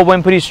 all the ball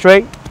went pretty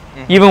straight?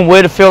 Even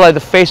where to feel like the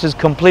face is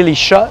completely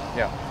shut,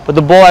 but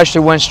the ball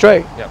actually went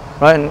straight,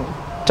 right? And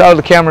tell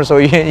the camera so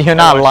you're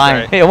not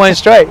lying. It went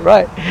straight,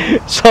 right?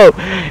 So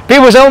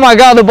people say, oh my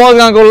God, the ball's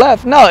gonna go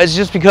left. No, it's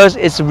just because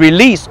it's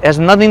released. It has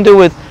nothing to do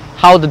with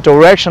how the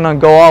direction will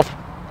go off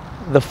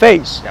the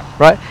face,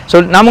 right?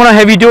 So now I'm gonna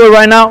have you do it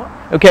right now.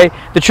 Okay,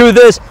 the truth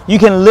is, you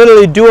can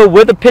literally do it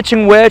with a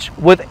pitching wedge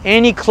with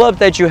any club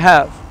that you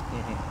have.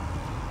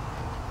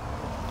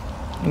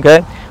 Okay,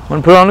 I'm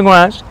gonna put it on the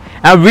grass.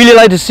 I really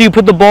like to see you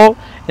put the ball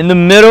in the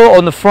middle or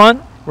in the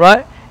front,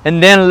 right?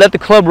 And then let the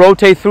club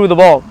rotate through the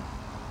ball.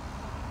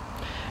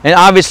 And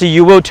obviously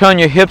you will turn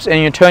your hips and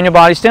you turn your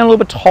body. Stand a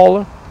little bit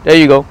taller. There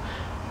you go.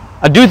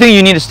 I do think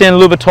you need to stand a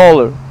little bit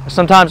taller.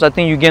 Sometimes I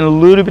think you're getting a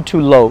little bit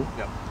too low.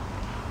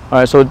 All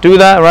right, so do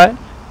that, right?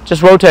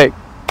 Just rotate.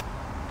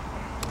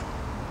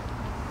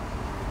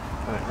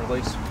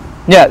 Release.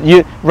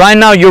 Yeah, right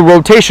now your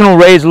rotational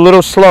rate is a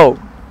little slow.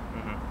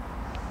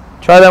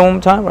 Try that one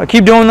more time. Right,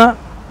 keep doing that.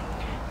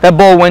 That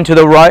ball went to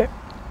the right.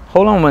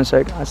 Hold on one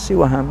second. I see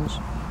what happens.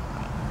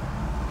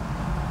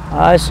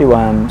 I see what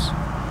happens.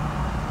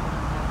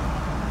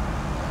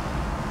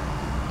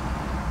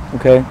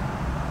 Okay.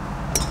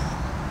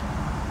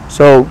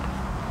 So,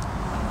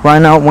 right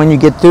now when you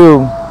get through,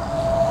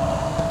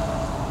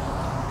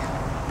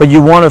 but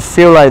you want to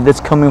feel like it's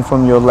coming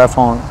from your left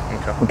arm.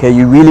 Okay,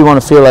 you really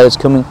want to feel like it's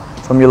coming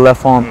from your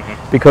left arm,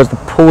 because the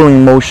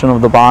pulling motion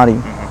of the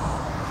body.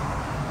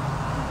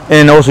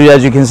 And also,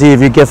 as you can see,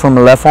 if you get from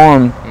the left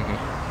arm,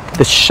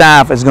 the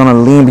shaft is going to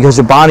lean, because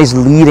your body's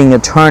leading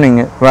it, turning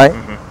it, right?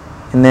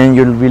 And then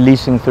you're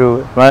releasing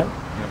through it, right?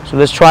 So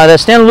let's try that.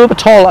 Stand a little bit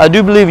taller. I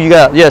do believe you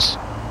got it. Yes.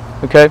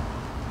 Okay.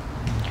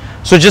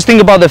 So just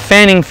think about the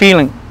fanning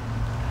feeling,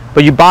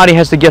 but your body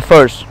has to get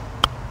first.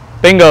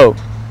 Bingo.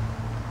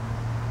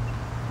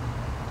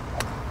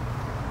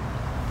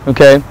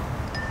 Okay.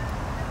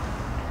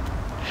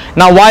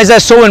 Now, why is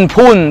that so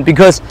important?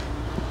 Because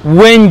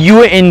when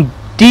you're in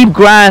deep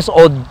grass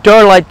or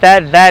dirt like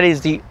that, that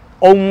is the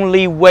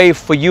only way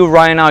for you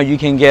right now you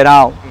can get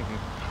out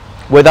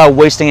without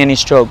wasting any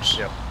strokes.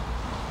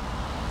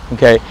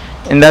 Okay,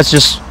 and that's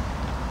just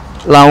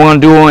like we're gonna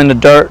do in the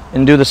dirt,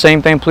 and do the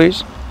same thing,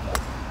 please.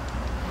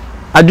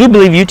 I do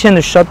believe you tend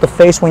to shut the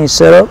face when you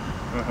sit up.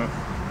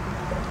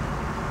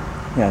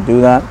 Yeah,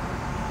 do that.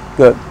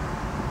 Good.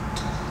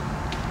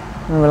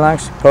 And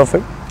relax.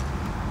 Perfect.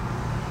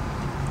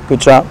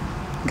 Good job.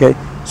 Okay.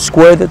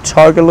 Square the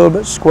target a little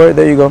bit. Square.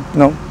 There you go.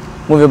 No.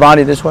 Move your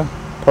body this way.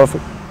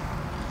 Perfect.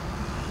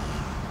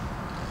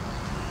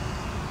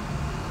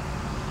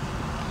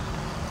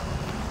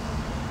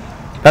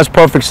 That's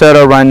perfect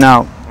setup right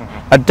now.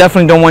 I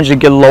definitely don't want you to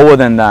get lower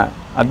than that.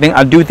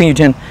 I do think you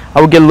can.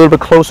 I would get a little bit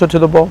closer to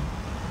the ball.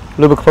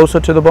 A little bit closer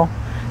to the ball.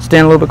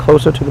 Stand a little bit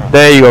closer to the.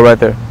 There you go, right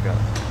there.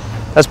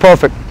 That's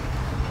perfect.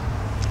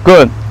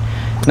 Good.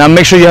 Now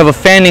make sure you have a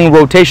fanning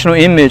rotational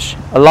image.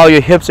 Allow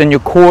your hips and your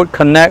core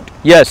connect.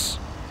 Yes.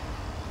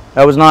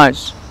 That was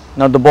nice.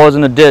 Now the ball's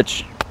in the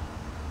ditch.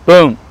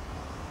 Boom.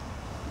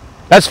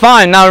 That's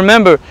fine. Now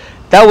remember,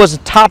 that was a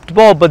topped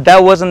ball, but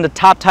that wasn't the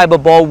top type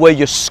of ball where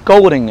you're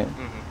scolding it.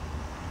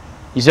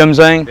 You see what I'm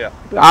saying? Yeah.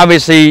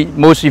 Obviously,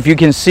 if you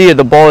can see it,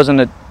 the ball is in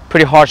a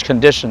pretty harsh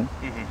condition,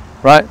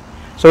 right?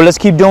 So let's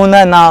keep doing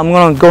that. Now I'm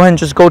gonna go ahead and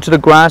just go to the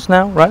grass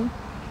now, right? All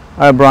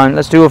right, Bryan,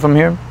 let's do it from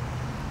here.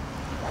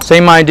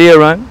 Same idea,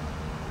 right?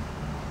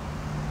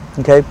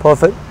 Okay,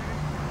 perfect.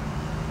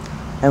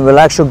 And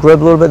relax your grip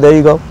a little bit. There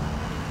you go.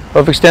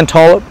 Perfect. Stand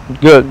taller.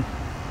 Good.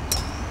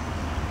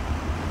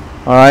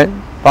 All right.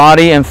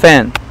 Body and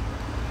fan.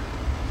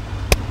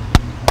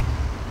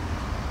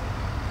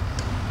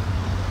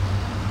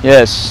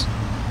 Yes.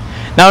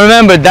 Now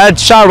remember that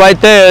shot right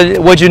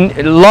there. What you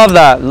love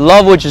that.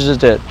 Love what you just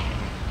did.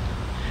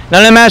 Now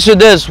let me ask you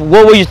this: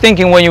 what were you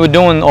thinking when you were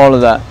doing all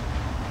of that?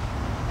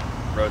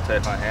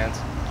 Rotate my hands.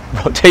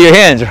 Rotate your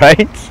hands,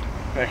 right?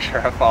 Make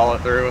sure I follow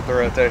through with the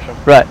rotation.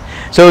 Right.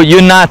 So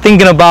you're not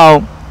thinking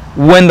about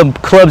when the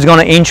club's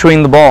gonna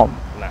entering the ball.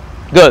 No.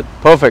 Good.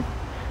 Perfect.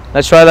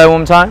 Let's try that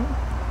one more time.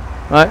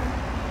 Right.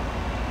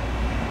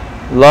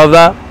 Love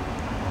that.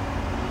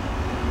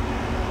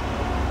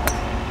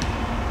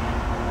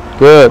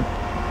 Good.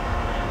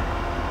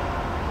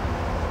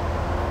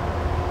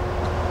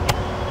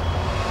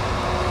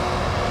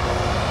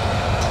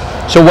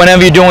 So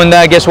whenever you're doing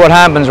that, guess what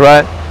happens,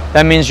 right?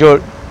 That means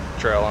your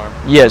trail arm.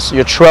 Yes,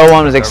 your trail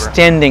arm is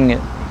extending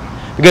it.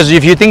 Because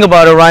if you think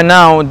about it right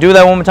now, do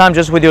that one more time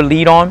just with your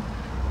lead arm.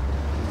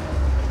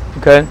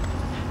 Okay?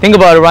 Think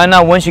about it right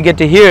now. Once you get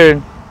to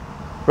here,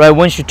 right,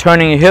 once you're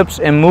turning your hips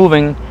and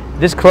moving,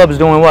 this club is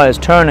doing what? It's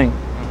turning.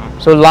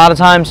 So a lot of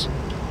times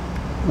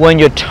when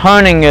you're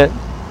turning it,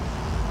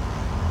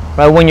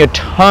 right, when you're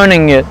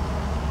turning it,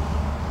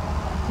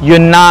 you're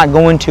not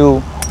going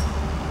to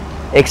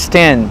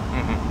extend.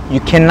 You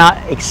cannot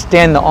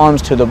extend the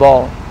arms to the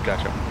ball.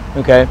 Gotcha.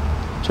 Okay,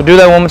 so do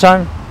that one more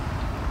time.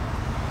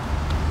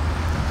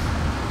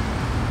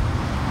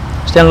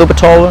 Stand a little bit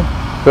taller.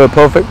 Good,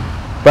 perfect.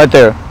 Right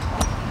there.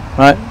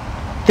 Right.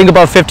 Think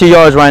about 50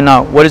 yards right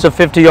now. What is a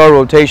 50-yard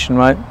rotation,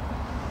 right?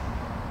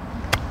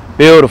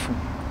 Beautiful.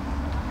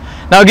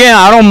 Now again,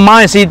 I don't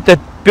mind. See, the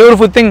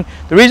beautiful thing,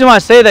 the reason why I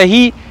say that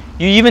you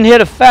even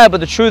hit a fat, but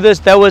the truth is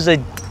that was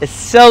a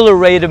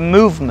accelerated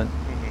movement.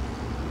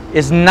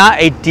 It's not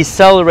a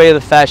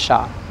decelerated fat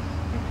shot.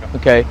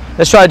 Okay,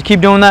 let's try to keep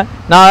doing that.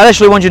 Now I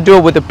actually want you to do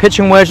it with the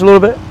pitching wedge a little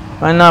bit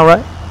right now,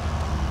 right?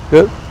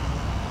 Good.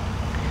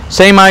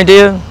 Same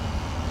idea.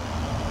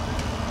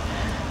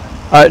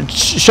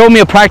 Show me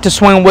a practice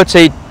swing. What's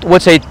a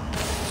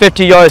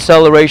 50-yard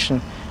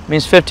acceleration? It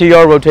means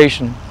 50-yard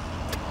rotation.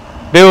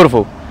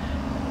 Beautiful.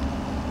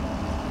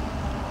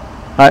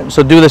 All right,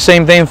 so do the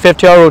same thing,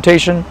 50-yard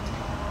rotation.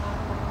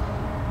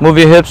 Move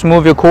your hips,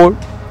 move your core.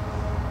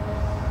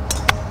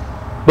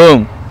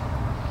 Boom.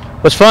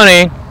 What's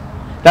funny,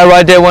 that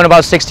right there went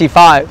about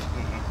 65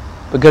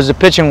 because of the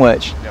pitching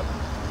wedge. Yep.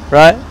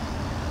 Right?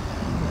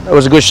 That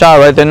was a good shot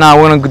right there.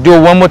 Now we're going to do it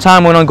one more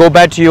time. We're going to go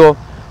back to your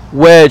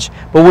wedge.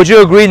 But would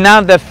you agree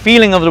now that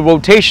feeling of the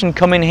rotation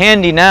come in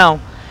handy now?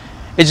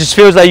 It just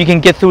feels like you can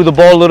get through the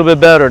ball a little bit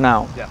better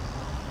now. Yeah,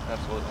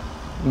 absolutely.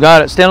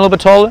 Got it. Stand a little bit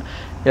taller.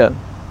 Yeah.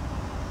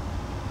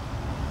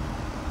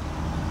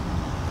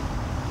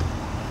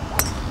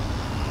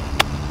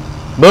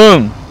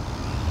 Boom.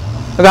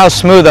 Look how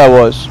smooth that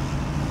was.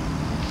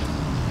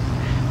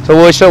 So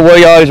what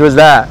yardage was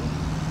that?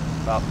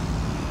 About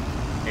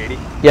 80.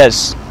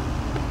 Yes.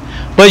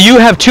 But you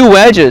have two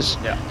wedges.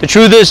 Yeah. The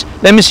truth is,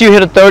 let me see you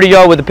hit a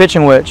 30-yard with a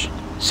pitching wedge.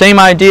 Same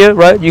idea,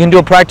 right? You can do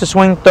a practice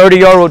swing,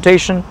 30-yard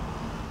rotation.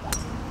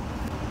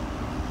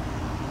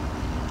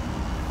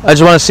 I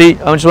just want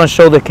to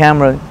show the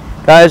camera.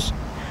 Guys,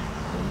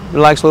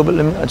 relax a little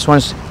bit. I just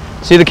want to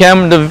see the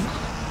camera, the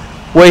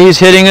way he's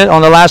hitting it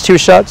on the last two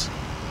shots.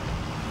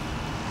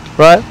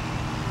 Right?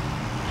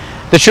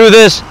 The truth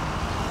is,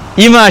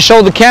 even I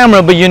show the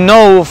camera, but you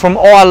know from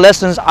all our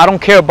lessons, I don't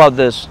care about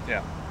this.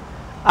 Yeah.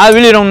 I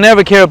really don't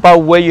never care about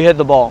where you hit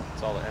the ball.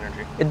 It's all the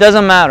energy. It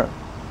doesn't matter.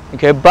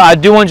 Okay, but I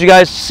do want you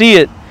guys to see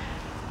it.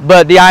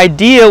 But the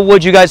idea of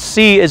what you guys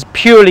see is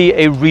purely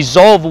a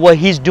result of what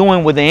he's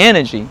doing with the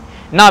energy,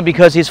 not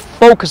because he's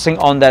focusing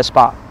on that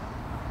spot.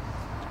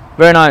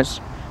 Very nice.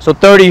 So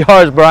 30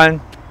 yards, Bryan.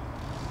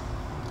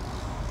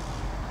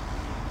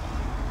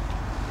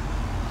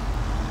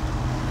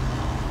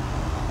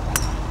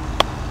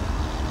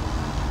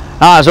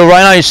 So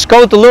right now you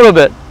scope a little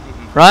bit,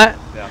 right?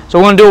 Yeah. So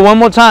we're gonna do it one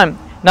more time.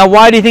 Now,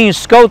 why do you think you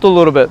scope a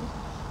little bit?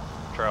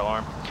 Trail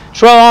arm.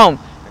 Trail arm.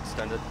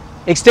 Extended.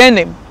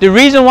 Extending. The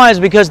reason why is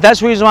because that's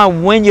the reason why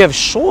when you have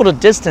shorter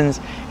distance,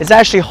 it's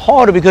actually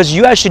harder because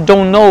you actually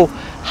don't know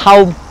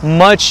how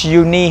much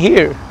you need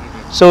here.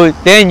 So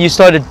then you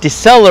start to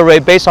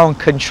decelerate based on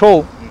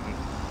control.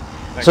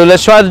 So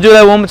let's try to do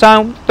that one more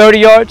time. 30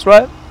 yards,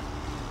 right?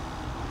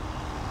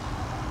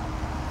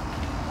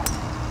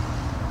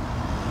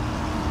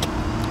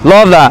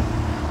 Love that.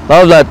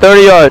 Love that.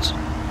 30 yards.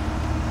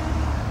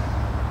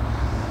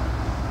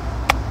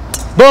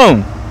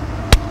 Boom.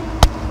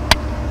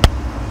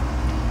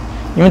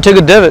 You even took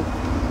a divot.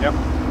 Yep.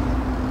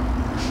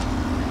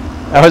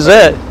 That was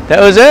it.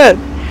 That was it.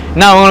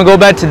 Now we're going to go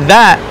back to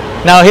that.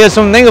 Now here's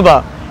something to think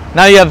about.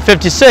 Now you have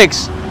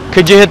 56.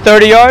 Could you hit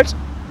 30 yards?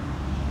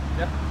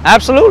 Yep.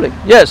 Absolutely.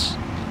 Yes.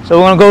 So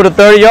we're going to go to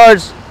 30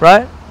 yards,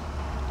 right?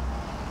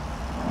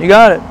 You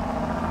got it.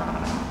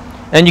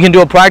 And you can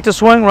do a practice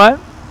swing, right?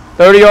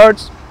 30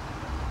 yards.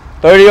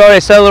 30 yard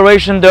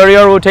acceleration, 30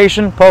 yard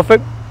rotation.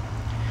 Perfect.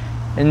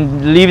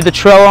 And leave the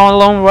trail on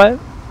alone, right?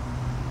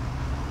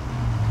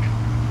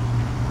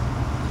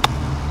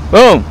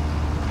 Boom.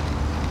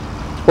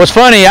 What's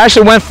funny, I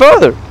actually went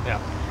further. Yeah.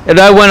 And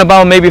I went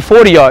about maybe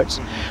 40 yards.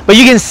 But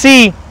you can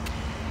see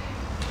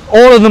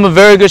all of them are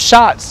very good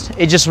shots.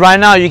 It just right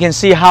now you can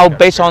see how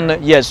based on the,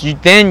 yes,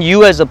 then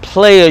you as a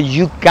player,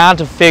 you got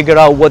to figure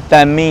out what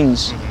that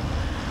means.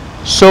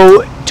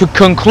 So to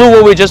conclude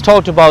what we just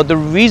talked about, the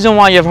reason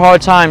why you have a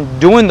hard time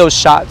doing those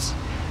shots,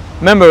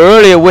 remember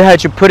earlier we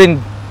had you put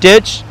in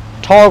ditch,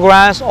 tall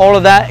grass, all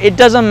of that. It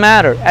doesn't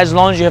matter as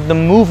long as you have the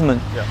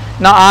movement. Yeah.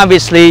 Now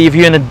obviously if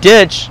you're in a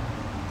ditch,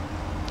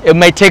 it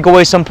may take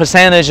away some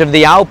percentage of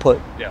the output.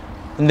 Yeah.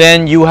 And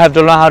then you have to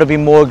learn how to be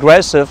more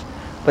aggressive,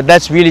 but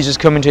that's really just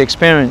coming to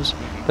experience.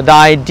 But the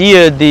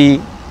idea,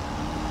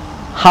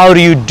 how do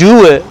you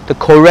do it, the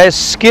correct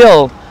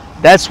skill,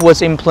 that's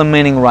what's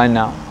implementing right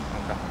now.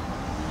 Okay.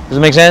 Does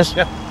it make sense?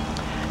 Yeah.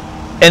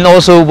 And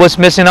also what's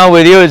missing out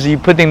with you is you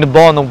putting the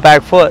ball on the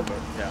back foot.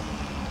 Yeah.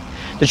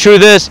 The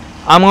truth is,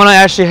 I'm gonna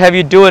actually have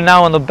you do it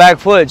now on the back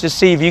foot, just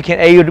see if you can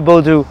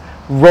able to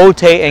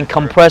rotate and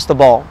compress the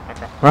ball.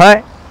 Okay.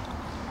 Right?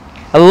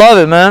 I love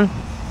it, man.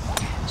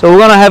 So we're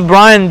gonna have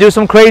Bryan do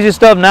some crazy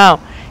stuff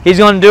now. He's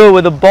gonna do it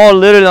with the ball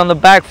literally on the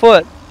back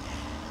foot.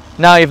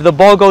 Now, if the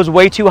ball goes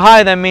way too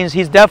high, that means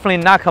he's definitely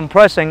not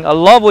compressing. I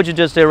love what you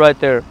just did right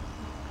there.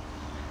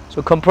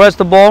 So compress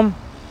the ball.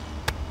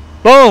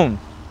 Boom.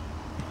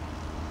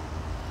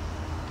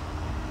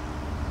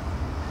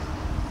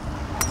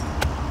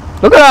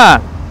 Look at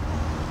that.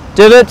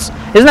 Divots.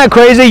 Isn't that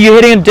crazy? You're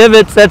hitting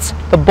divots. That's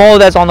the ball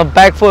that's on the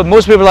back foot.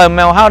 Most people are like,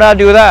 man, how did I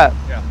do that?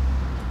 Yeah.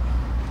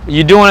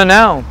 You're doing it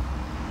now.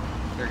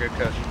 You're a good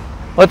coach.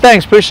 Well,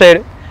 thanks. Appreciate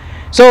it.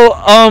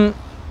 So,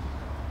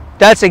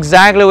 that's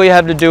exactly what you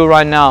have to do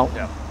right now.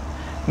 Yeah.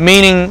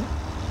 Meaning,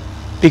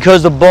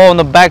 because the ball on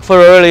the back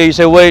foot earlier, you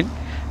say, wait,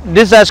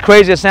 this is as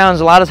crazy as it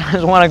sounds. A lot of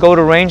times when I go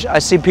to range, I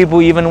see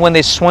people even when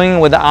they swing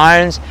with the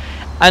irons.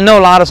 I know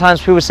a lot of times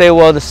people say,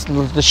 well,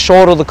 the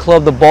shorter the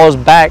club, the ball's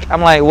back.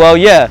 I'm like, well,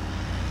 yeah.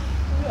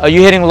 Are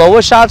you hitting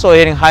lower shots or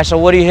hitting high shots?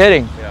 What are you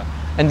hitting? Yeah.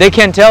 And they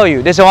can't tell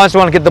you. They say, oh, I just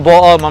want to get the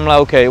ball up. I'm like,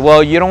 okay,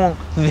 well, you don't,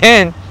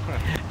 then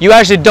you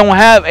actually don't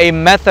have a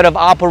method of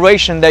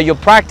operation that you're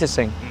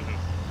practicing.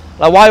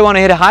 Like, why you want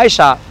to hit a high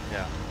shot?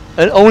 Yeah.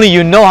 And only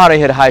you know how to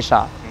hit a high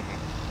shot.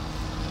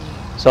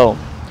 So, all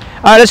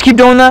right, let's keep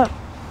doing that.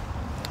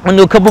 I'm gonna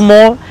do a couple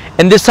more,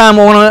 and this time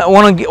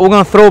we're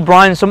gonna throw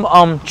Bryan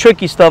some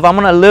tricky stuff. I'm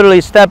gonna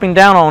literally stepping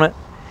down on it,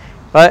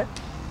 right?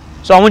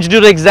 So I want you to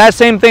do the exact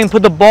same thing.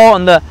 Put the ball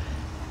in the.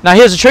 Now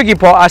here's the tricky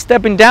part. I'm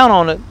stepping down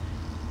on it.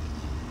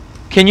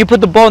 Can you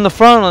put the ball in the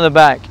front or in the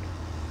back?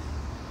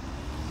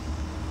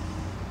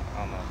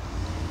 I don't know.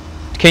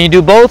 Can you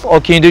do both, or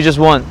can you do just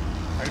one?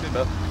 I can do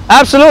both.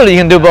 Absolutely, you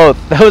can do both.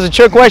 That was a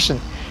trick question.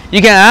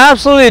 You can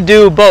absolutely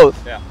do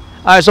both. Yeah.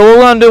 All right, so what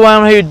we're gonna do,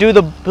 I'm here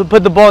to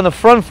put the ball in the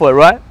front foot,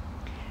 right?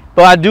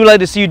 But I do like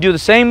to see you do the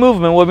same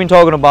movement we've been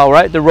talking about,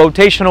 right? The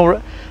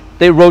rotational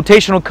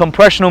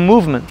compressional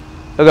movement.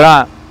 Look at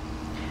that.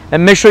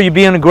 And make sure you're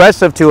being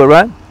aggressive to it,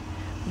 right?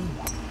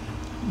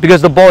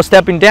 Because the ball's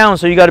stepping down,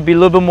 so you got to be a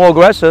little bit more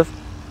aggressive.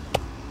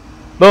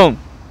 Boom.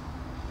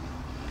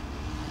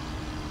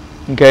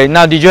 Okay.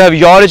 Now, did you have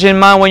yardage in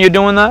mind when you're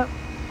doing that?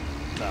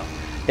 No.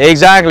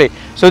 Exactly.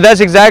 So that's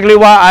exactly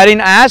why I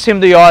didn't ask him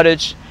the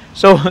yardage.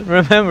 So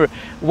remember,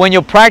 when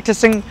you're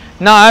practicing,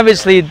 now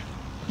obviously,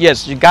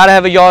 yes, you gotta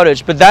have a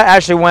yardage, but that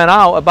actually went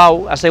out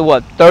about, I say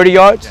what, 30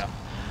 yards? Yeah.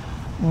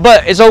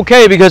 But it's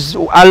okay because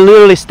I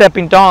literally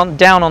stepping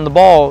down on the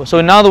ball. So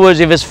in other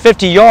words, if it's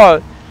 50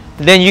 yards,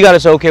 then you gotta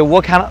say, okay,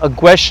 what kind of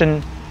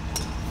aggression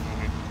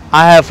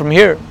I have from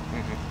here?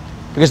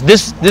 Because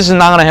this is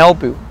not gonna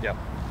help you. Yeah.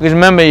 Because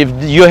remember, if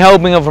you're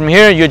helping them from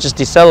here, you're just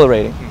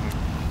decelerating,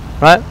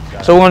 right?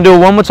 So we're gonna do it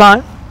one more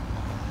time,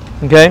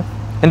 okay?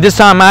 And this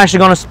time I'm actually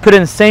going to put in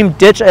the same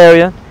ditch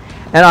area,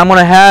 and I'm going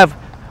to have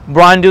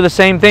Bryan do the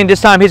same thing.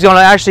 This time he's going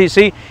to actually,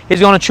 see, he's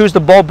going to choose the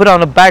ball, put it on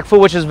the back foot,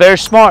 which is very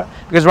smart.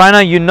 Because right now,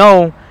 you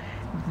know,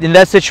 in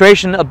that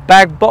situation, a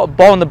back ball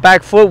on the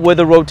back foot with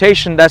a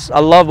rotation, I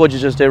love what you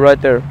just did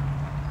right there.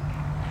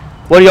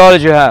 What yard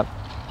did you have?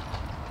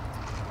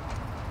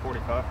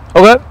 45.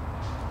 Okay.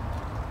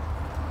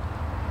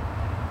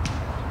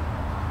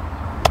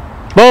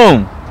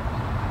 Boom.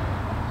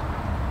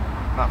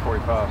 Not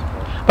 45.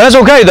 But that's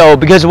okay though,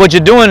 because what you're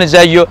doing is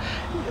that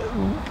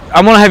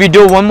I'm gonna have you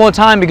do it one more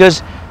time,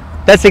 because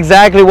that's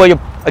exactly what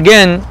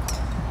again,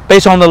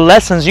 based on the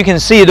lessons, you can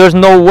see there's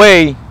no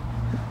way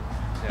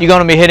you're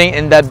gonna be hitting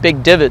in that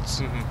big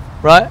divots,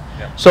 right?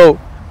 Yeah. So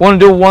want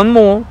to do one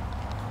more,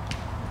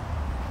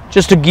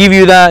 just to give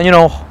you that, you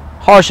know,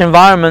 harsh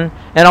environment,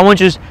 and I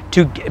want you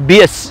to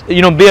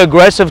be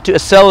aggressive, to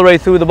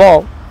accelerate through the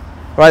ball,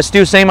 right?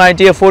 Still same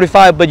idea,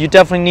 45, but you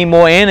definitely need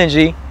more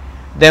energy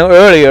than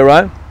earlier,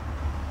 right?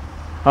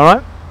 All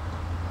right.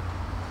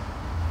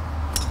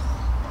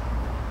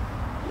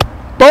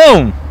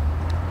 Boom.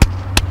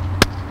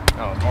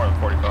 Oh, it's more than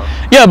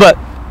 45. Yeah, but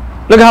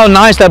look how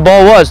nice that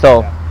ball was,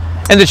 though. Yeah.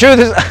 And the truth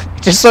is,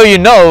 just so you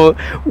know,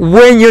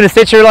 when you're in a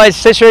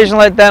situation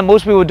like that,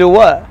 most people do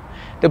what?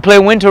 They play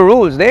winter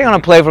rules. They ain't gonna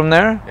play from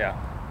there. Yeah.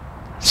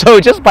 So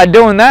just by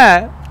doing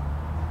that,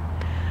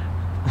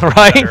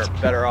 right?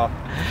 Better off.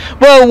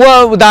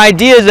 Well, the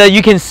idea is that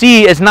you can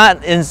see it's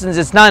not in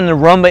the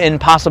realm of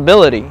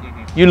impossibility.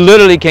 You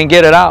literally can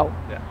get it out.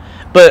 Yeah.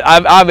 But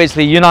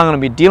obviously, you're not going to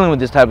be dealing with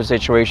this type of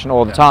situation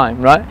all the time,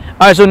 right?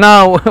 All right, so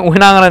now we're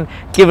not going to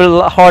give it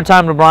a hard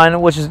time to Bryan,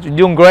 which is you're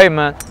doing great,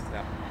 man.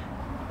 Yeah.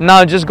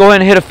 Now just go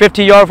ahead and hit a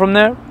 50-yard from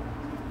there.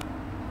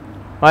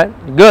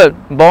 Right? Good.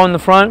 Ball in the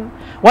front.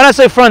 When I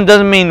say front, it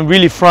doesn't mean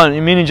really front.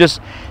 It means just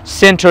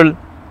center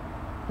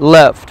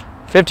left.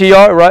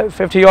 50-yard, right?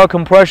 50-yard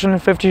compression,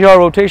 50-yard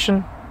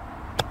rotation.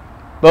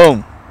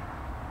 Boom.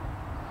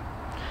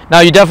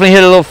 Now you definitely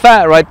hit a little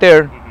fat right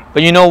there.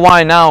 But you know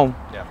why now?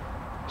 Yeah.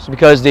 It's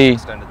because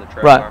extended the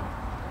trail right. arm.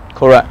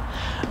 Correct.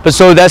 But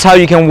so that's how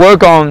you can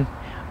work on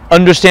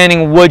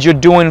understanding what you're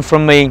doing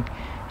from a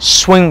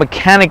swing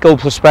mechanical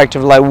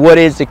perspective, like what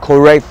is the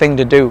correct thing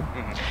to do.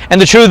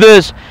 And the truth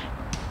is,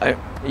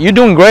 you're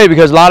doing great,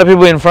 because a lot of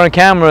people in front of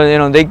camera, you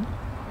know,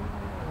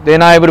 they're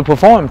not able to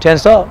perform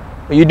tensed up.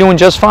 But you're doing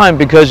just fine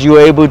because you're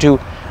able to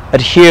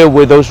adhere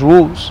with those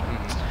rules.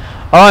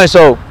 All right.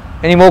 So,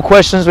 any more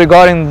questions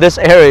regarding this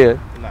area?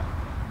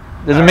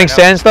 Does it make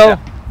sense though?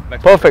 Yeah,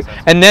 perfect.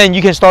 And then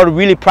you can start to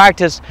really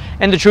practice.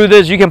 And the truth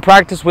is, you can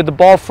practice with the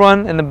ball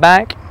front and the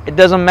back. It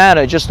doesn't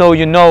matter. Just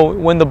know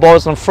when the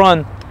ball's in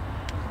front,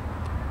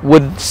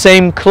 with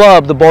same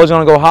club, the ball's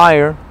going to go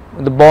higher.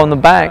 With the ball in the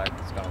back,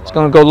 it's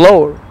going to go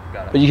lower.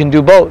 But you can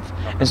do both.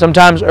 Okay. And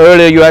sometimes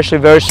earlier, you're actually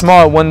very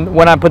smart.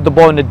 When I put the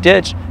ball in the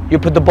ditch, you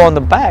put the ball in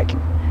the back.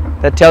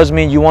 That tells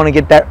me you want to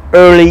get that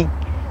early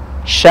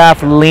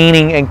shaft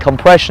leaning and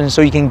compression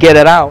so you can get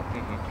it out.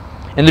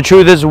 And the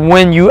truth is,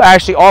 when you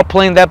actually are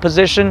playing that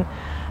position,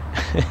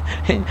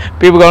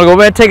 people are gonna go,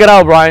 man, take it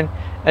out, Bryan.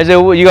 I say,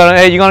 well, you're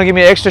gonna give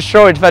me an extra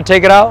short if I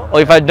take it out, or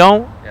if I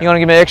don't, you're gonna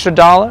give me an extra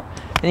 $1,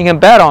 and you can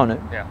bet on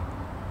it. Yeah.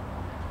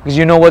 Because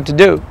you know what to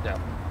do. Yeah.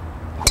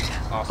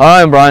 Awesome.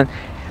 All right, Bryan.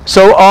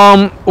 So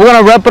we're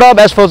gonna wrap it up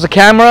as far as the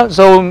camera.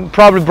 So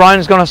probably Bryan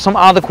is gonna have some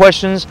other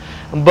questions,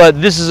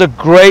 but this is a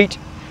great.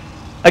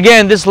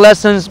 Again, this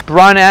lessons.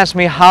 Bryan asked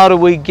me, how do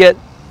we get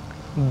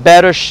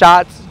better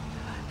shots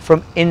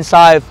from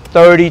inside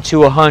 30 to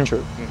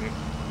 100,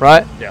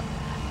 right? Yeah.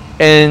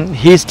 And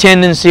his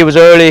tendency was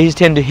earlier, he's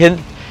tended to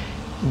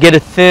get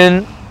it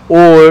thin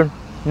or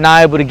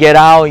not able to get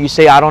out. You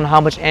say, I don't know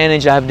how much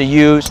energy I have to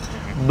use.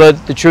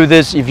 But the truth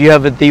is, if you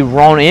have the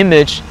wrong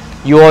image,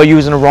 you are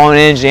using the wrong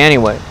energy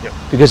anyway. Yep.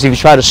 Because if you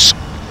try to,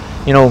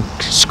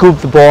 scoop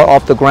the ball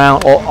off the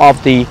ground or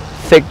off the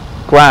thick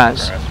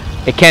grass,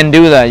 it can't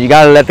do that. You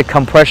got to let the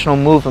compressional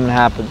movement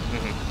happen,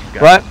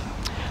 right?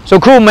 So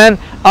cool, man.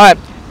 All right.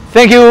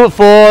 Thank you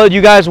for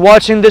you guys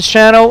watching this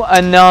channel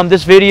and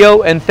this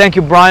video, and thank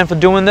you, Bryan, for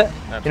doing that.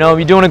 Absolutely. You know,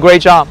 you're doing a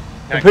great job.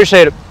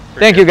 Appreciate it.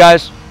 Thank you,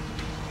 guys.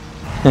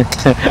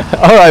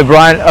 All right,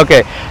 Bryan.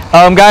 Okay,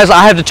 guys,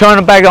 I have to turn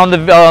it back on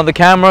the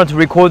camera to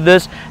record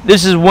this.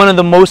 This is one of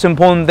the most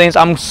important things.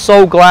 I'm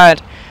so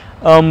glad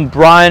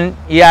Bryan,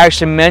 he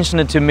actually mentioned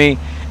it to me.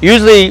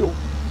 Usually,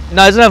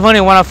 now isn't that funny?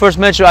 When I first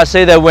met you, I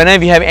say that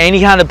whenever you have any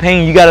kind of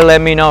pain, you gotta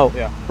let me know.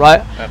 Yeah. Right?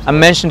 Absolutely. I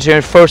mentioned to you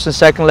in first and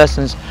second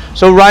lessons.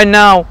 So right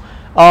now,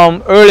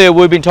 earlier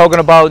we've been talking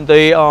about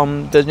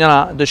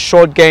the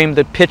short game,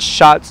 the pitch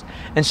shots,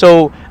 and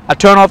so I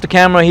turned off the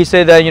camera. He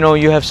said that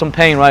you have some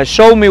pain, right?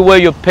 Show me where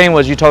your pain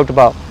was. You talked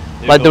about,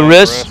 like the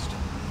wrist,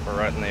 or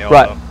right in the elbow.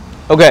 Right.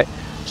 Okay.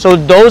 So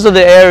those are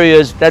the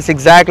areas. That's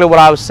exactly what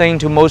I was saying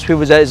to most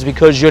people. That is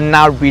because you're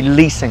not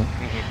releasing.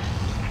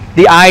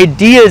 The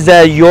idea is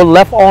that your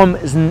left arm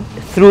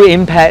through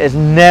impact is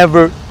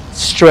never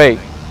straight,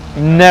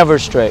 never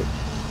straight.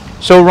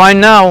 So right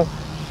now,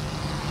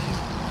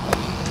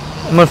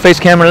 I'm gonna face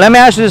camera. Let me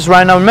ask you this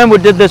right now. Remember,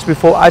 we did this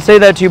before. I say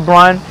that to you,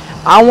 Bryan.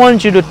 I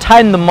want you to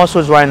tighten the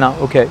muscles right now.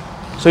 Okay.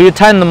 So you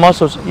tighten the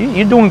muscles.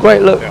 You're doing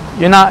great. Look,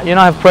 you're not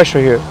have pressure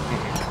here,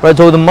 right?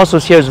 So the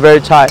muscles here is very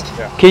tight.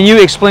 Can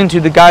you explain to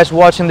the guys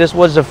watching this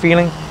what's the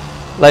feeling?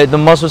 Like the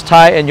muscles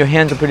tight and your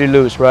hands are pretty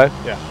loose, right?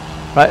 Yeah.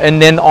 Right,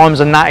 and then the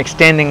arms are not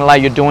extending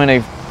like you're doing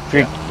a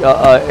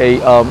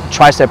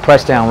tricep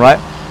press down, right?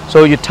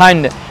 So you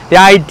tighten it. The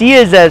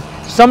idea is that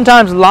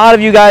sometimes a lot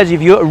of you guys,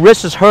 if your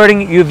wrist is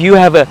hurting, if you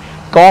have a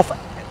golf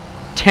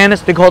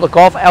tennis, they call it a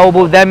golf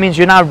elbow, that means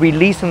you're not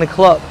releasing the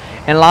club.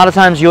 And a lot of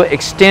times you're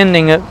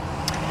extending it,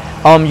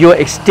 you're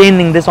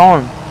extending this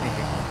arm.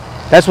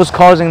 That's what's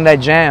causing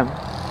that jam,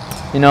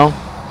 you know?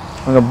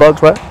 On the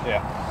bugs, right? Yeah.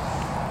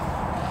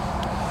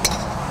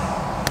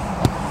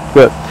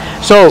 Good.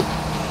 So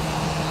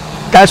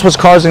that's what's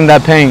causing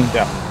that pain.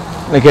 Yeah.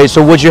 Okay,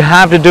 so what you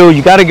have to do,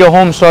 you got to go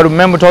home, start,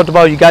 remember talked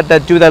about, you got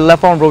that, do that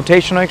left arm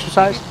rotational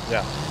exercise?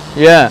 Yeah.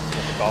 Yeah.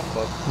 With the golf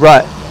club.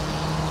 Right.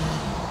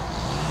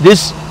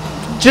 This,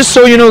 just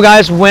so you know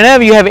guys,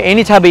 whenever you have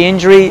any type of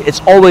injury, it's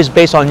always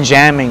based on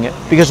jamming it.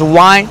 Because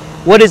why?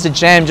 What is a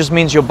jam? Just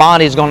means your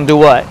body is going to do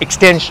what?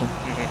 Extension.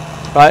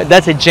 Right?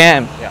 That's a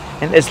jam. Yeah.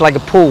 And it's like a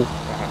pull.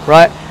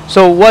 Right?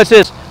 So what's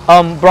this?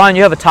 Bryan,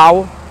 you have a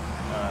towel?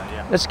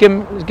 Yeah. Let's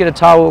get a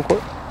towel real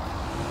quick.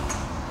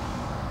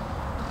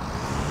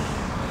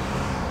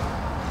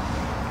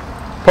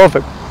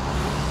 Perfect.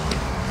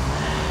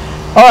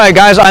 All right,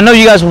 guys. I know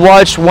you guys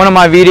watched one of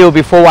my videos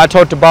before where I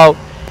talked about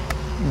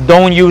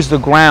don't use the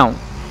ground.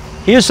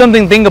 Here's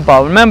something to think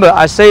about. Remember,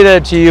 I say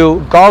that to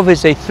you, golf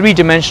is a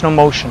three-dimensional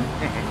motion.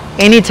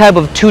 Any type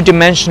of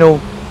two-dimensional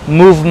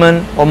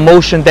movement or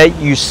motion that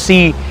you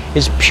see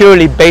is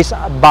purely based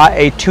by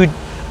a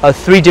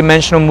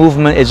three-dimensional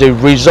movement, is a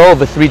result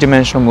of a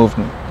three-dimensional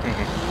movement.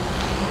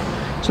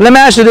 So let me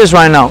ask you this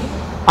right now.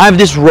 I have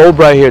this rope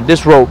right here,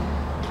 this rope.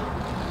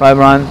 Right,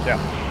 Bryan? Yeah.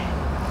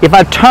 If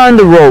I turn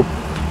the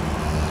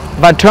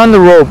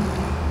rope,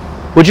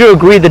 would you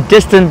agree the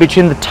distance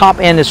between the top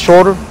end is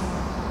shorter?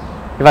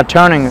 If I'm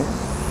turning it.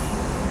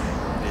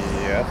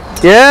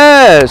 Yeah.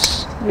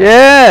 Yes.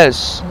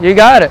 Yes. You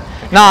got it.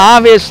 Now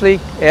obviously,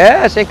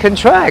 yes, it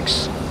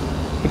contracts.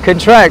 It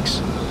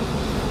contracts.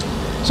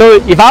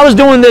 So if I was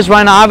doing this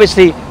right now,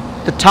 obviously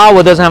the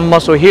towel doesn't have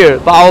muscle here,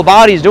 but our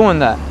body's doing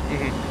that.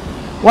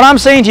 What I'm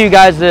saying to you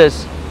guys is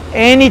this.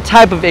 Any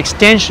type of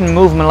extension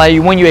movement, like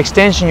when you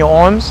extension your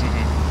arms,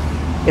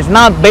 it's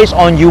not based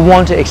on you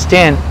want to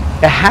extend.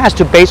 It has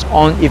to base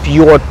on if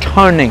you are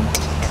turning.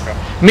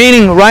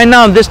 Meaning right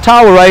now this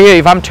towel right here,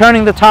 if I'm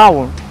turning the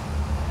towel,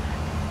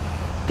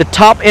 the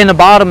top and the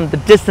bottom, the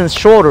distance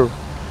shorter.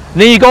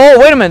 Then you go, oh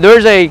wait a minute,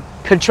 there's a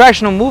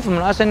contractional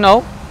movement. I said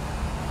no.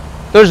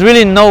 There's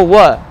really no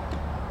what?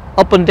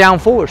 Up and down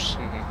force.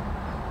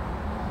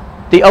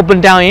 The up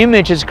and down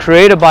image is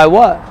created by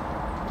what?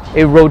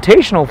 A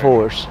rotational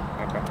force.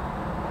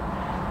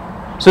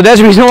 So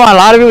that's the reason why a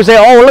lot of people say,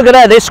 oh look at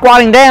that, they're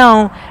squatting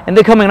down and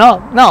they're coming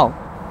up. No.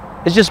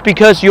 It's just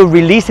because you're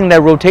releasing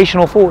that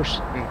rotational force.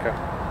 Okay.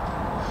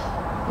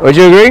 Would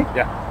you agree?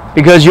 Yeah.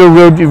 Because you're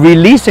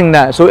releasing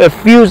that, so it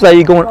feels like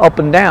you're going up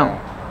and down.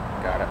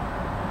 Got it.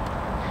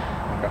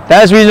 Okay.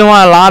 That's the reason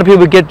why a lot of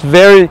people get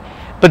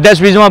but that's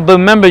the reason why, but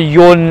remember,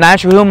 your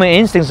natural human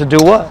instincts to do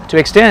what? To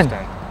extend.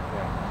 Yeah.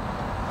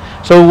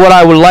 So what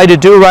I would like to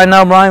do right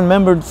now, Bryan,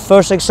 remember the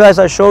first exercise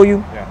I showed you?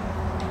 Yeah.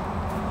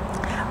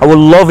 I would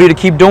love you to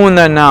keep doing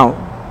that now.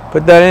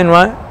 Put that in,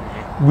 right?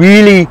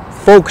 Really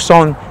focus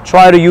on,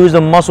 try to use the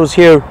muscles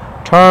here.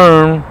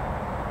 Turn.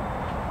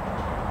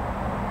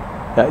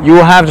 Yeah, you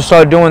will have to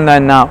start doing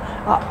that now.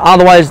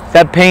 Otherwise,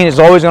 that pain is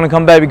always going to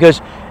come back, because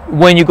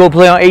when you go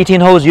play on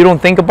 18 holes, you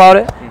don't think about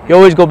it. You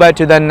always go back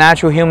to that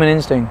natural human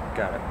instinct.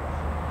 Got it.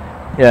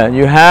 Yeah,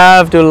 you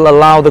have to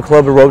allow the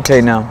club to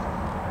rotate now.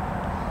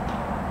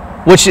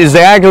 Which is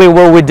exactly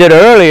what we did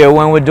earlier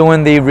when we're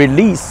doing the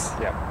release.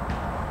 Yeah.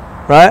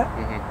 Right?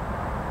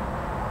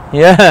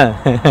 Yeah.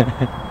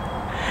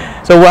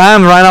 So what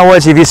happens right now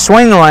is if you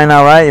swing right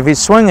now, right? If you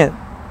swing it,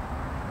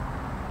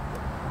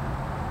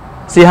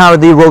 see how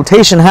the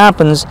rotation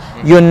happens,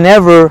 you're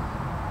never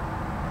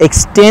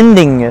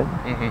extending it.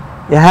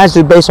 It has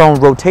to be based on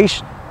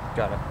rotation.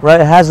 Got it.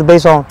 Right? It has to be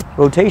based on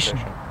rotation.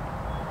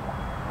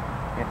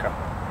 Okay.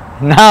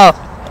 Now,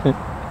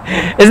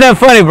 isn't that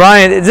funny,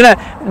 Bryan? Isn't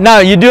that, now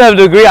you do have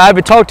to agree,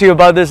 I've talked to you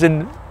about this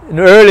in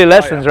early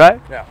lessons, right?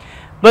 Yeah.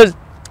 But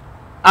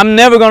I'm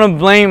never going to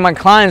blame my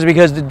clients,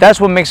 because that's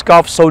what makes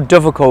golf so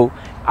difficult.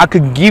 I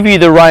could give you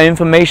the right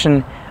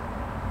information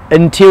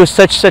until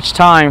such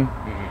time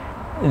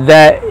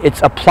that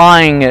it's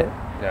applying it.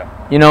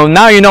 Yeah. You know,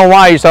 now you know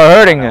why you start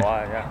hurting it.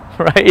 Why, yeah.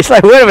 Right? It's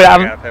like, wait a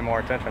minute. You gotta pay more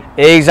attention.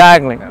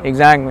 Exactly. Yeah.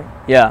 Exactly.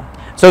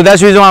 Yeah. So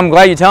that's the reason why I'm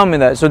glad you're telling me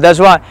that. So that's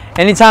why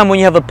anytime when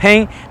you have a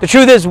pain, the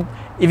truth is,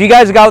 if you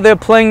guys go out there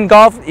playing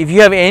golf, if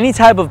you have any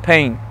type of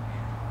pain,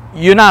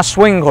 you're not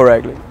swinging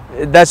correctly.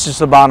 That's just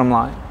the bottom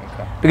line.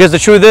 Okay. Because the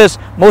truth is,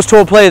 most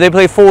tour players, they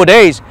play 4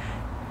 days.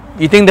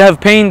 You think they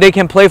have pain, they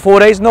can play 4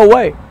 days? No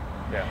way.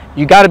 Yeah.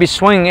 You got to be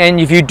swinging, and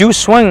if you do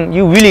swing,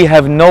 you really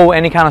have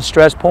any kind of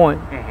stress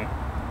point.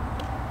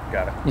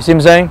 Got it. You see what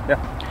I'm saying?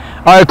 Yeah.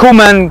 All right, cool,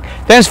 man.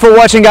 Thanks for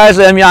watching, guys.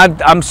 I mean,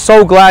 I'm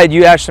so glad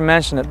you actually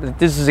mentioned it.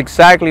 This is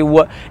exactly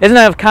what. Isn't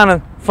that kind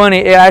of funny?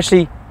 It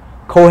actually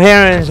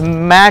coherence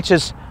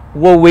matches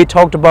what we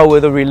talked about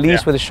with the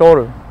release with the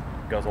shoulder.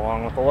 Goes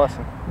along with the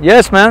lesson.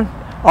 Yes, man.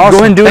 Awesome. Go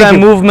ahead and do that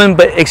movement,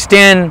 but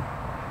extend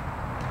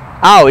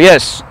out.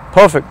 Yes,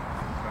 perfect.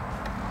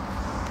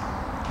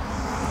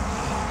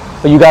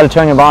 But you got to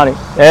turn your body.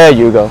 There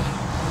you go.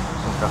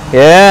 Okay.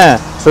 Yeah.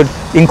 So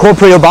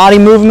incorporate your body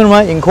movement,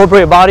 right? Incorporate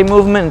your body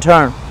movement and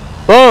turn.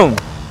 Boom.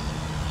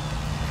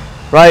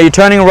 Right, you're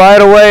turning right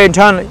away and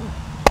turn. Okay.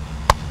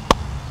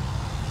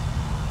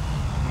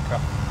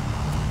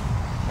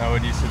 Now,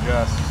 would you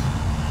suggest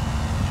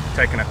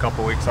taking a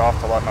couple weeks off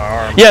to let my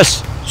arm?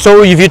 Yes.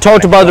 So if you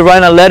talked about the right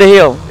now, let it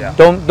heal. Yeah.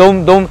 Don't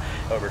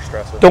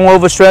overstress it. Don't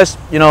overstress.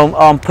 You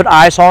know, put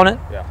ice on it.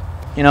 Yeah.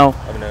 You know.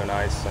 I've been doing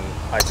ice and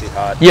icy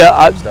hot.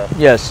 Yeah. Stuff.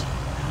 Yes.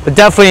 But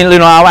definitely, you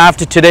know,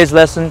 after today's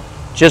lesson,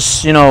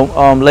 just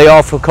lay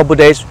off for a couple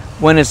days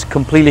when it's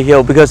completely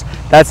healed, because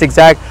that's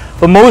exact.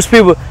 But most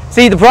people,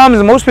 see, the problem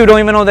is most people don't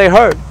even know they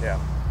hurt. Yeah.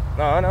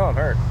 No, I know I'm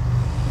hurt.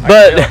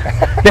 But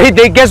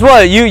they guess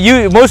what?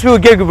 Most people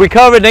get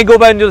recovered and they go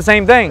back and do the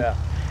same thing. Yeah.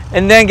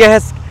 And then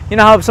guess, you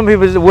know how some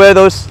people wear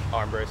those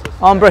arm braces.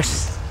 Arm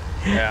braces.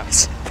 Yeah.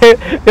 they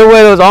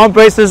wear those arm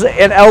braces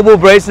and elbow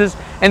braces,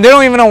 and they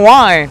don't even know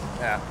why.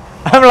 Yeah.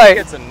 I'm like,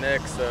 it's a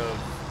mix of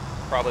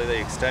probably the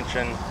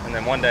extension, and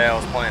then one day I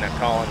was playing at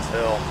Collins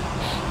Hill,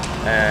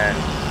 and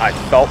I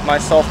felt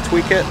myself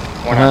tweak it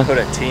when I put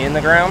a tee in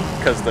the ground,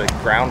 because the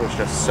ground was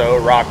just so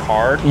rock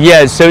hard.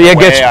 Yeah, so the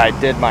way I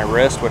did my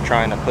wrist with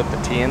trying to put the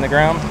tee in the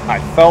ground, I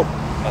felt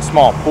a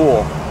small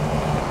pool,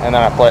 and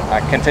then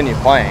I continued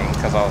playing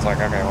because I was like,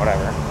 okay,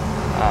 whatever.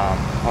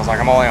 I was like,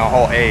 I'm only on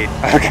hole 8.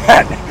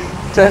 Okay.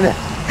 10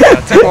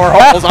 more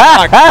holes.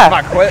 I'm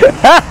not quitting.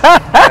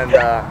 And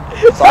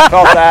so I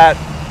felt that,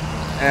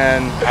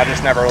 and I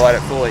just never let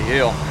it fully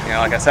heal. You know,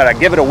 like I said, I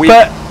give it a week.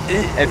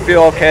 It'd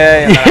feel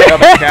okay, and then I go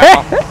back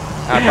down.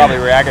 And I probably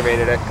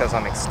re-aggravated it because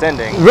I'm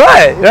extending.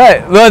 Right.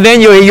 Well,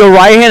 then your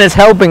right hand is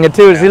helping it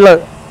too. Yeah. See,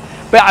 look,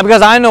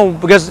 because I know,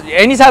 because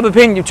any type of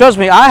pain, you trust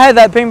me, I had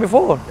that pain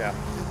before. Yeah.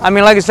 I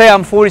mean, like I say,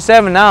 I'm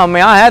 47 now. I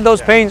mean, I had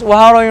those pains. Well,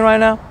 how old are you right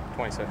now?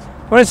 26.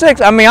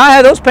 26. I mean, I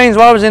had those pains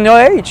while I was in your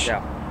age.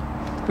 Yeah.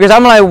 Because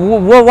I'm like,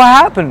 what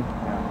happened?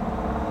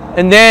 Yeah.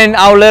 And then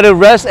I'll let it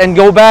rest and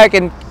go back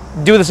and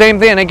do the same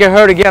thing and then get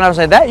hurt again. I was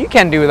like, that you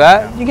can't do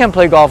that. Yeah. You can't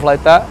play golf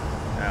like that.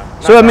 Yeah.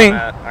 So I mean,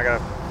 I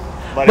gotta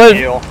let it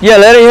heal. Yeah,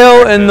 let it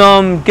heal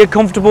and get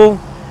comfortable.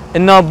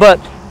 And but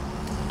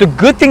the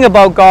good thing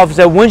about golf is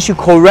that once you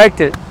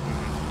correct it,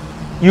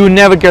 you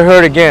never get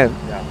hurt again.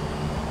 Yeah.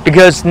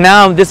 Because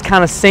now this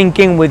kind of sink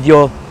in with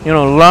your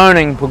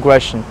learning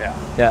progression.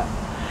 Yeah. Yeah.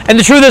 And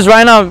the truth is,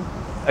 right now,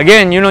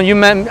 again,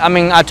 I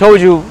mean, I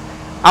told you,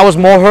 I was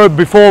more hurt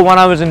before when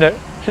I was in the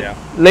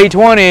late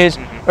 20s,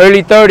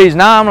 early 30s.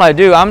 Now I'm like,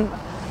 dude, I'm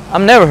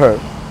never hurt.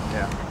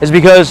 Yeah. It's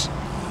because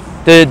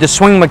the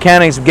swing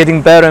mechanics are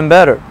getting better and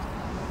better.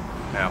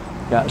 Yeah.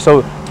 Yeah.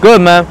 So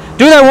good, man.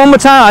 Do that one more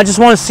time. I just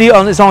want to see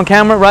it's on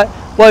camera, right?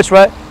 Watch,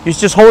 right? You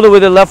just hold it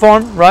with the left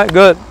arm, right?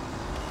 Good.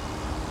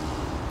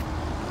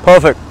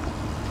 Perfect.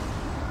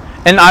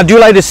 And I do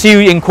like to see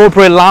you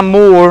incorporate a lot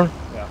more.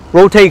 Yeah.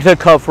 Rotate the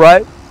cuff,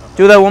 right?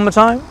 Do that one more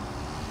time.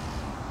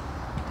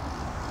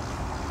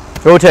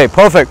 Rotate.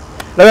 Perfect.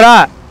 Look at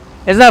that.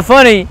 Isn't that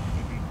funny?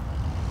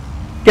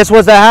 Guess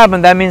what's that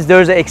happened? That means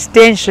there's an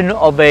extension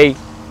of a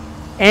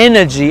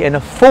energy and a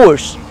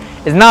force.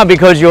 It's not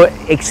because you're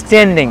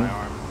extending.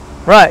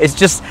 Right. It's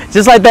just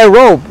like that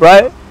rope,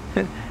 right?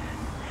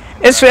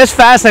 It's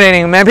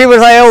fascinating, man. People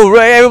say, oh,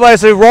 everybody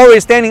says Rory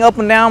is standing up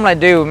and down. I'm like,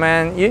 dude,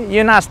 man,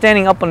 you're not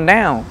standing up and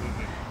down.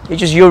 It's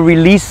just your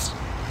release.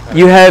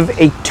 You have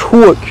a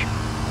torque.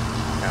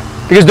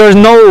 Because there's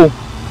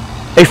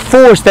a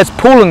force that's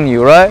pulling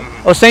you, right?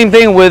 Or same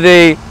thing with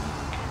a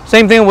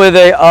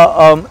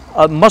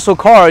muscle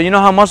car. You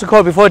know how muscle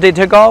car, before they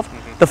take off,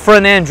 the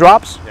front end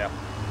drops? Yeah.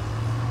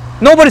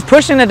 Nobody's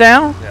pushing it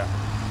down. Yeah.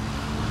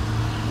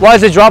 Why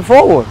does it drop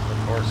forward?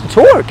 The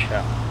torque.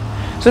 Yeah.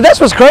 So that's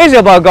what's crazy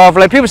about golf.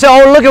 Like, people say,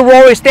 oh, look at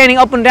Rory standing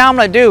up and down. I'm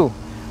like, dude,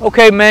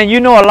 okay, man, you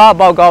know a lot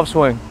about golf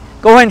swing.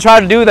 Go ahead and try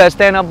to do that,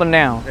 stand up and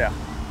down. Yeah.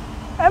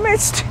 I mean,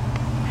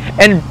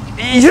 and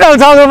you know what I'm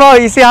talking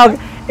about? You see how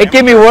it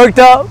get me worked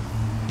up?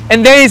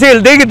 And then you see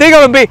they're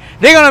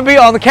gonna be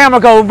on the camera,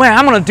 go, man,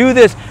 I'm gonna do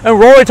this. And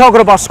Rory talking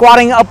about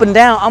squatting up and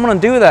down. I'm gonna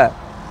do that.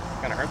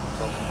 Kind of hurt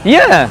themselves.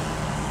 Yeah.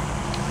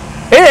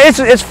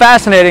 It's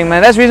fascinating,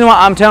 man. That's the reason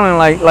why I'm telling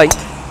like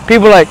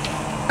people like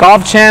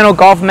Golf Channel,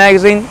 Golf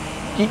Magazine.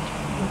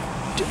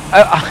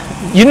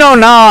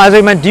 Now, I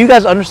say, man, do you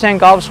guys understand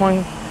golf swing?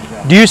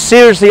 Yeah. Do you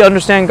seriously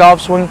understand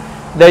golf swing?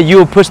 That you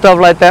will put stuff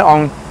like that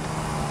on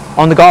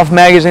the Golf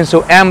Magazine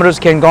so amateurs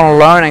can go and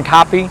learn and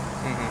copy?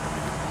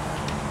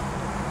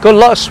 Good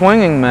luck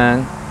swinging,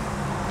 man.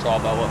 It's all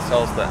about what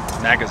sells the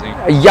magazine.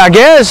 Yeah, I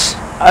guess.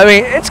 I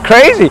mean, it's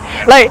crazy.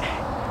 Like,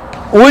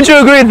 Wouldn't you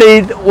agree?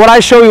 What I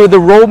show you with the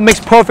rope makes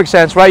perfect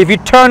sense, right? If you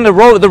turn the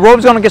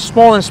rope's gonna get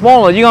smaller and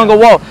smaller. You're gonna go,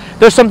 whoa,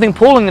 there's something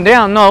pulling it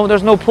down. No,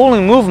 there's no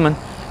pulling movement.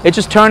 It's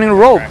just turning the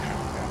rope.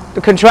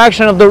 The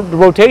contraction of the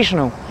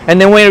rotational. And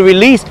then when it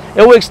release,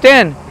 it will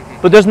extend.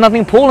 But there's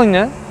nothing pulling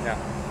it. Yeah.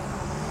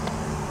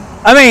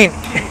 I mean,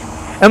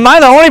 am I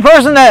the only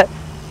person that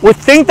would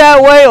think that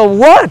way or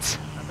what?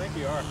 I think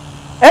you are.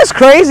 That's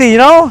crazy, you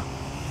know?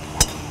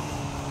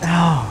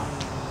 Oh.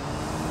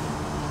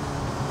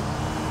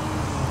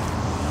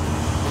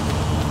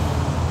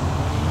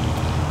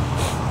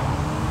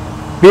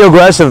 Be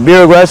aggressive,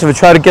 and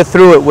try to get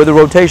through it with the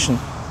rotation.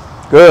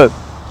 Good.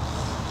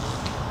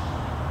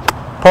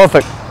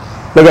 Perfect.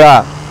 Look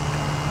at that.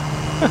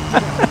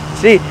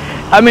 See,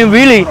 I mean,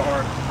 really,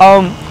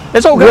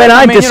 it's okay. when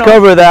I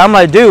discovered that, I'm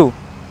like, dude,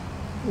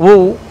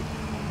 well,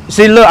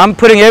 see, look, I'm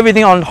putting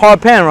everything on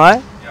hard pan,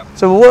 right? Yep.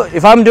 So what,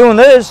 if I'm doing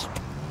this,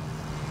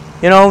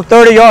 you know,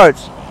 30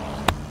 yards,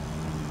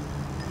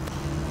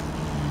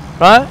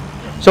 right?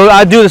 So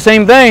I do the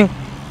same thing.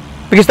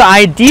 Because the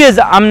idea is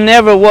I'm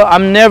never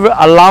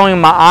allowing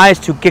my eyes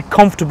to get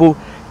comfortable,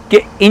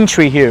 get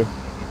entry here.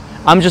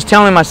 I'm just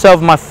telling myself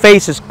my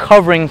face is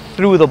covering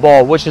through the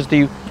ball, which is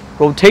the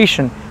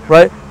rotation,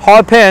 right?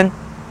 Hard pan,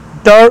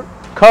 dirt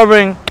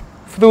covering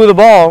through the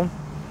ball,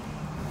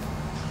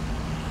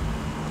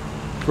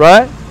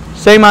 right?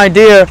 Same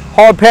idea,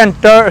 hard pan,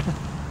 dirt,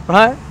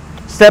 right?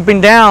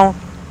 Stepping down.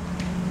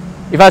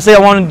 If I say I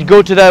want to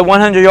go to that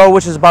 100 yard,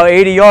 which is about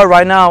 80 yard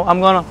right now, I'm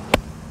gonna.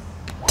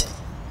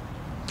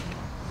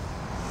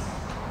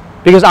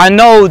 Because I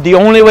know the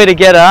only way to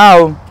get it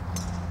out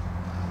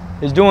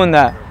is doing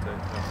that.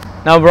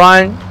 Now,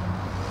 Bryan,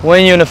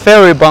 when you're in a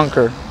fairway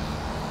bunker,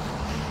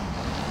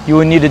 you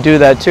would need to do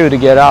that too to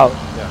get out.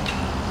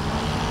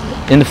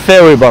 Yeah. In the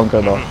fairway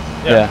bunker, though.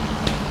 Mm-hmm.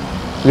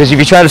 Yeah. Because if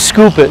you try to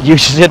scoop it, you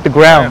just hit the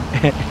ground.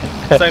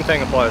 Yeah. Same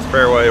thing applies,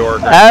 fairway or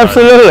green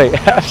Absolutely,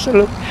 side.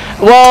 absolutely.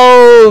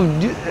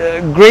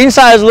 Well, green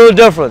side is a little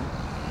different.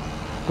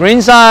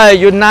 Green side,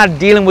 you're not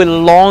dealing with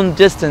long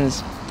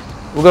distance.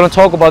 We're going to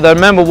talk about that.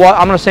 Remember, what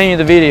I'm going to send you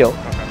the video.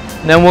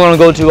 Okay. Then we're going to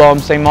go to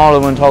St.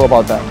 Malo and talk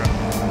about that.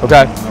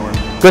 Okay?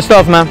 Good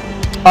stuff, man.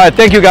 All right,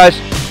 thank you, guys.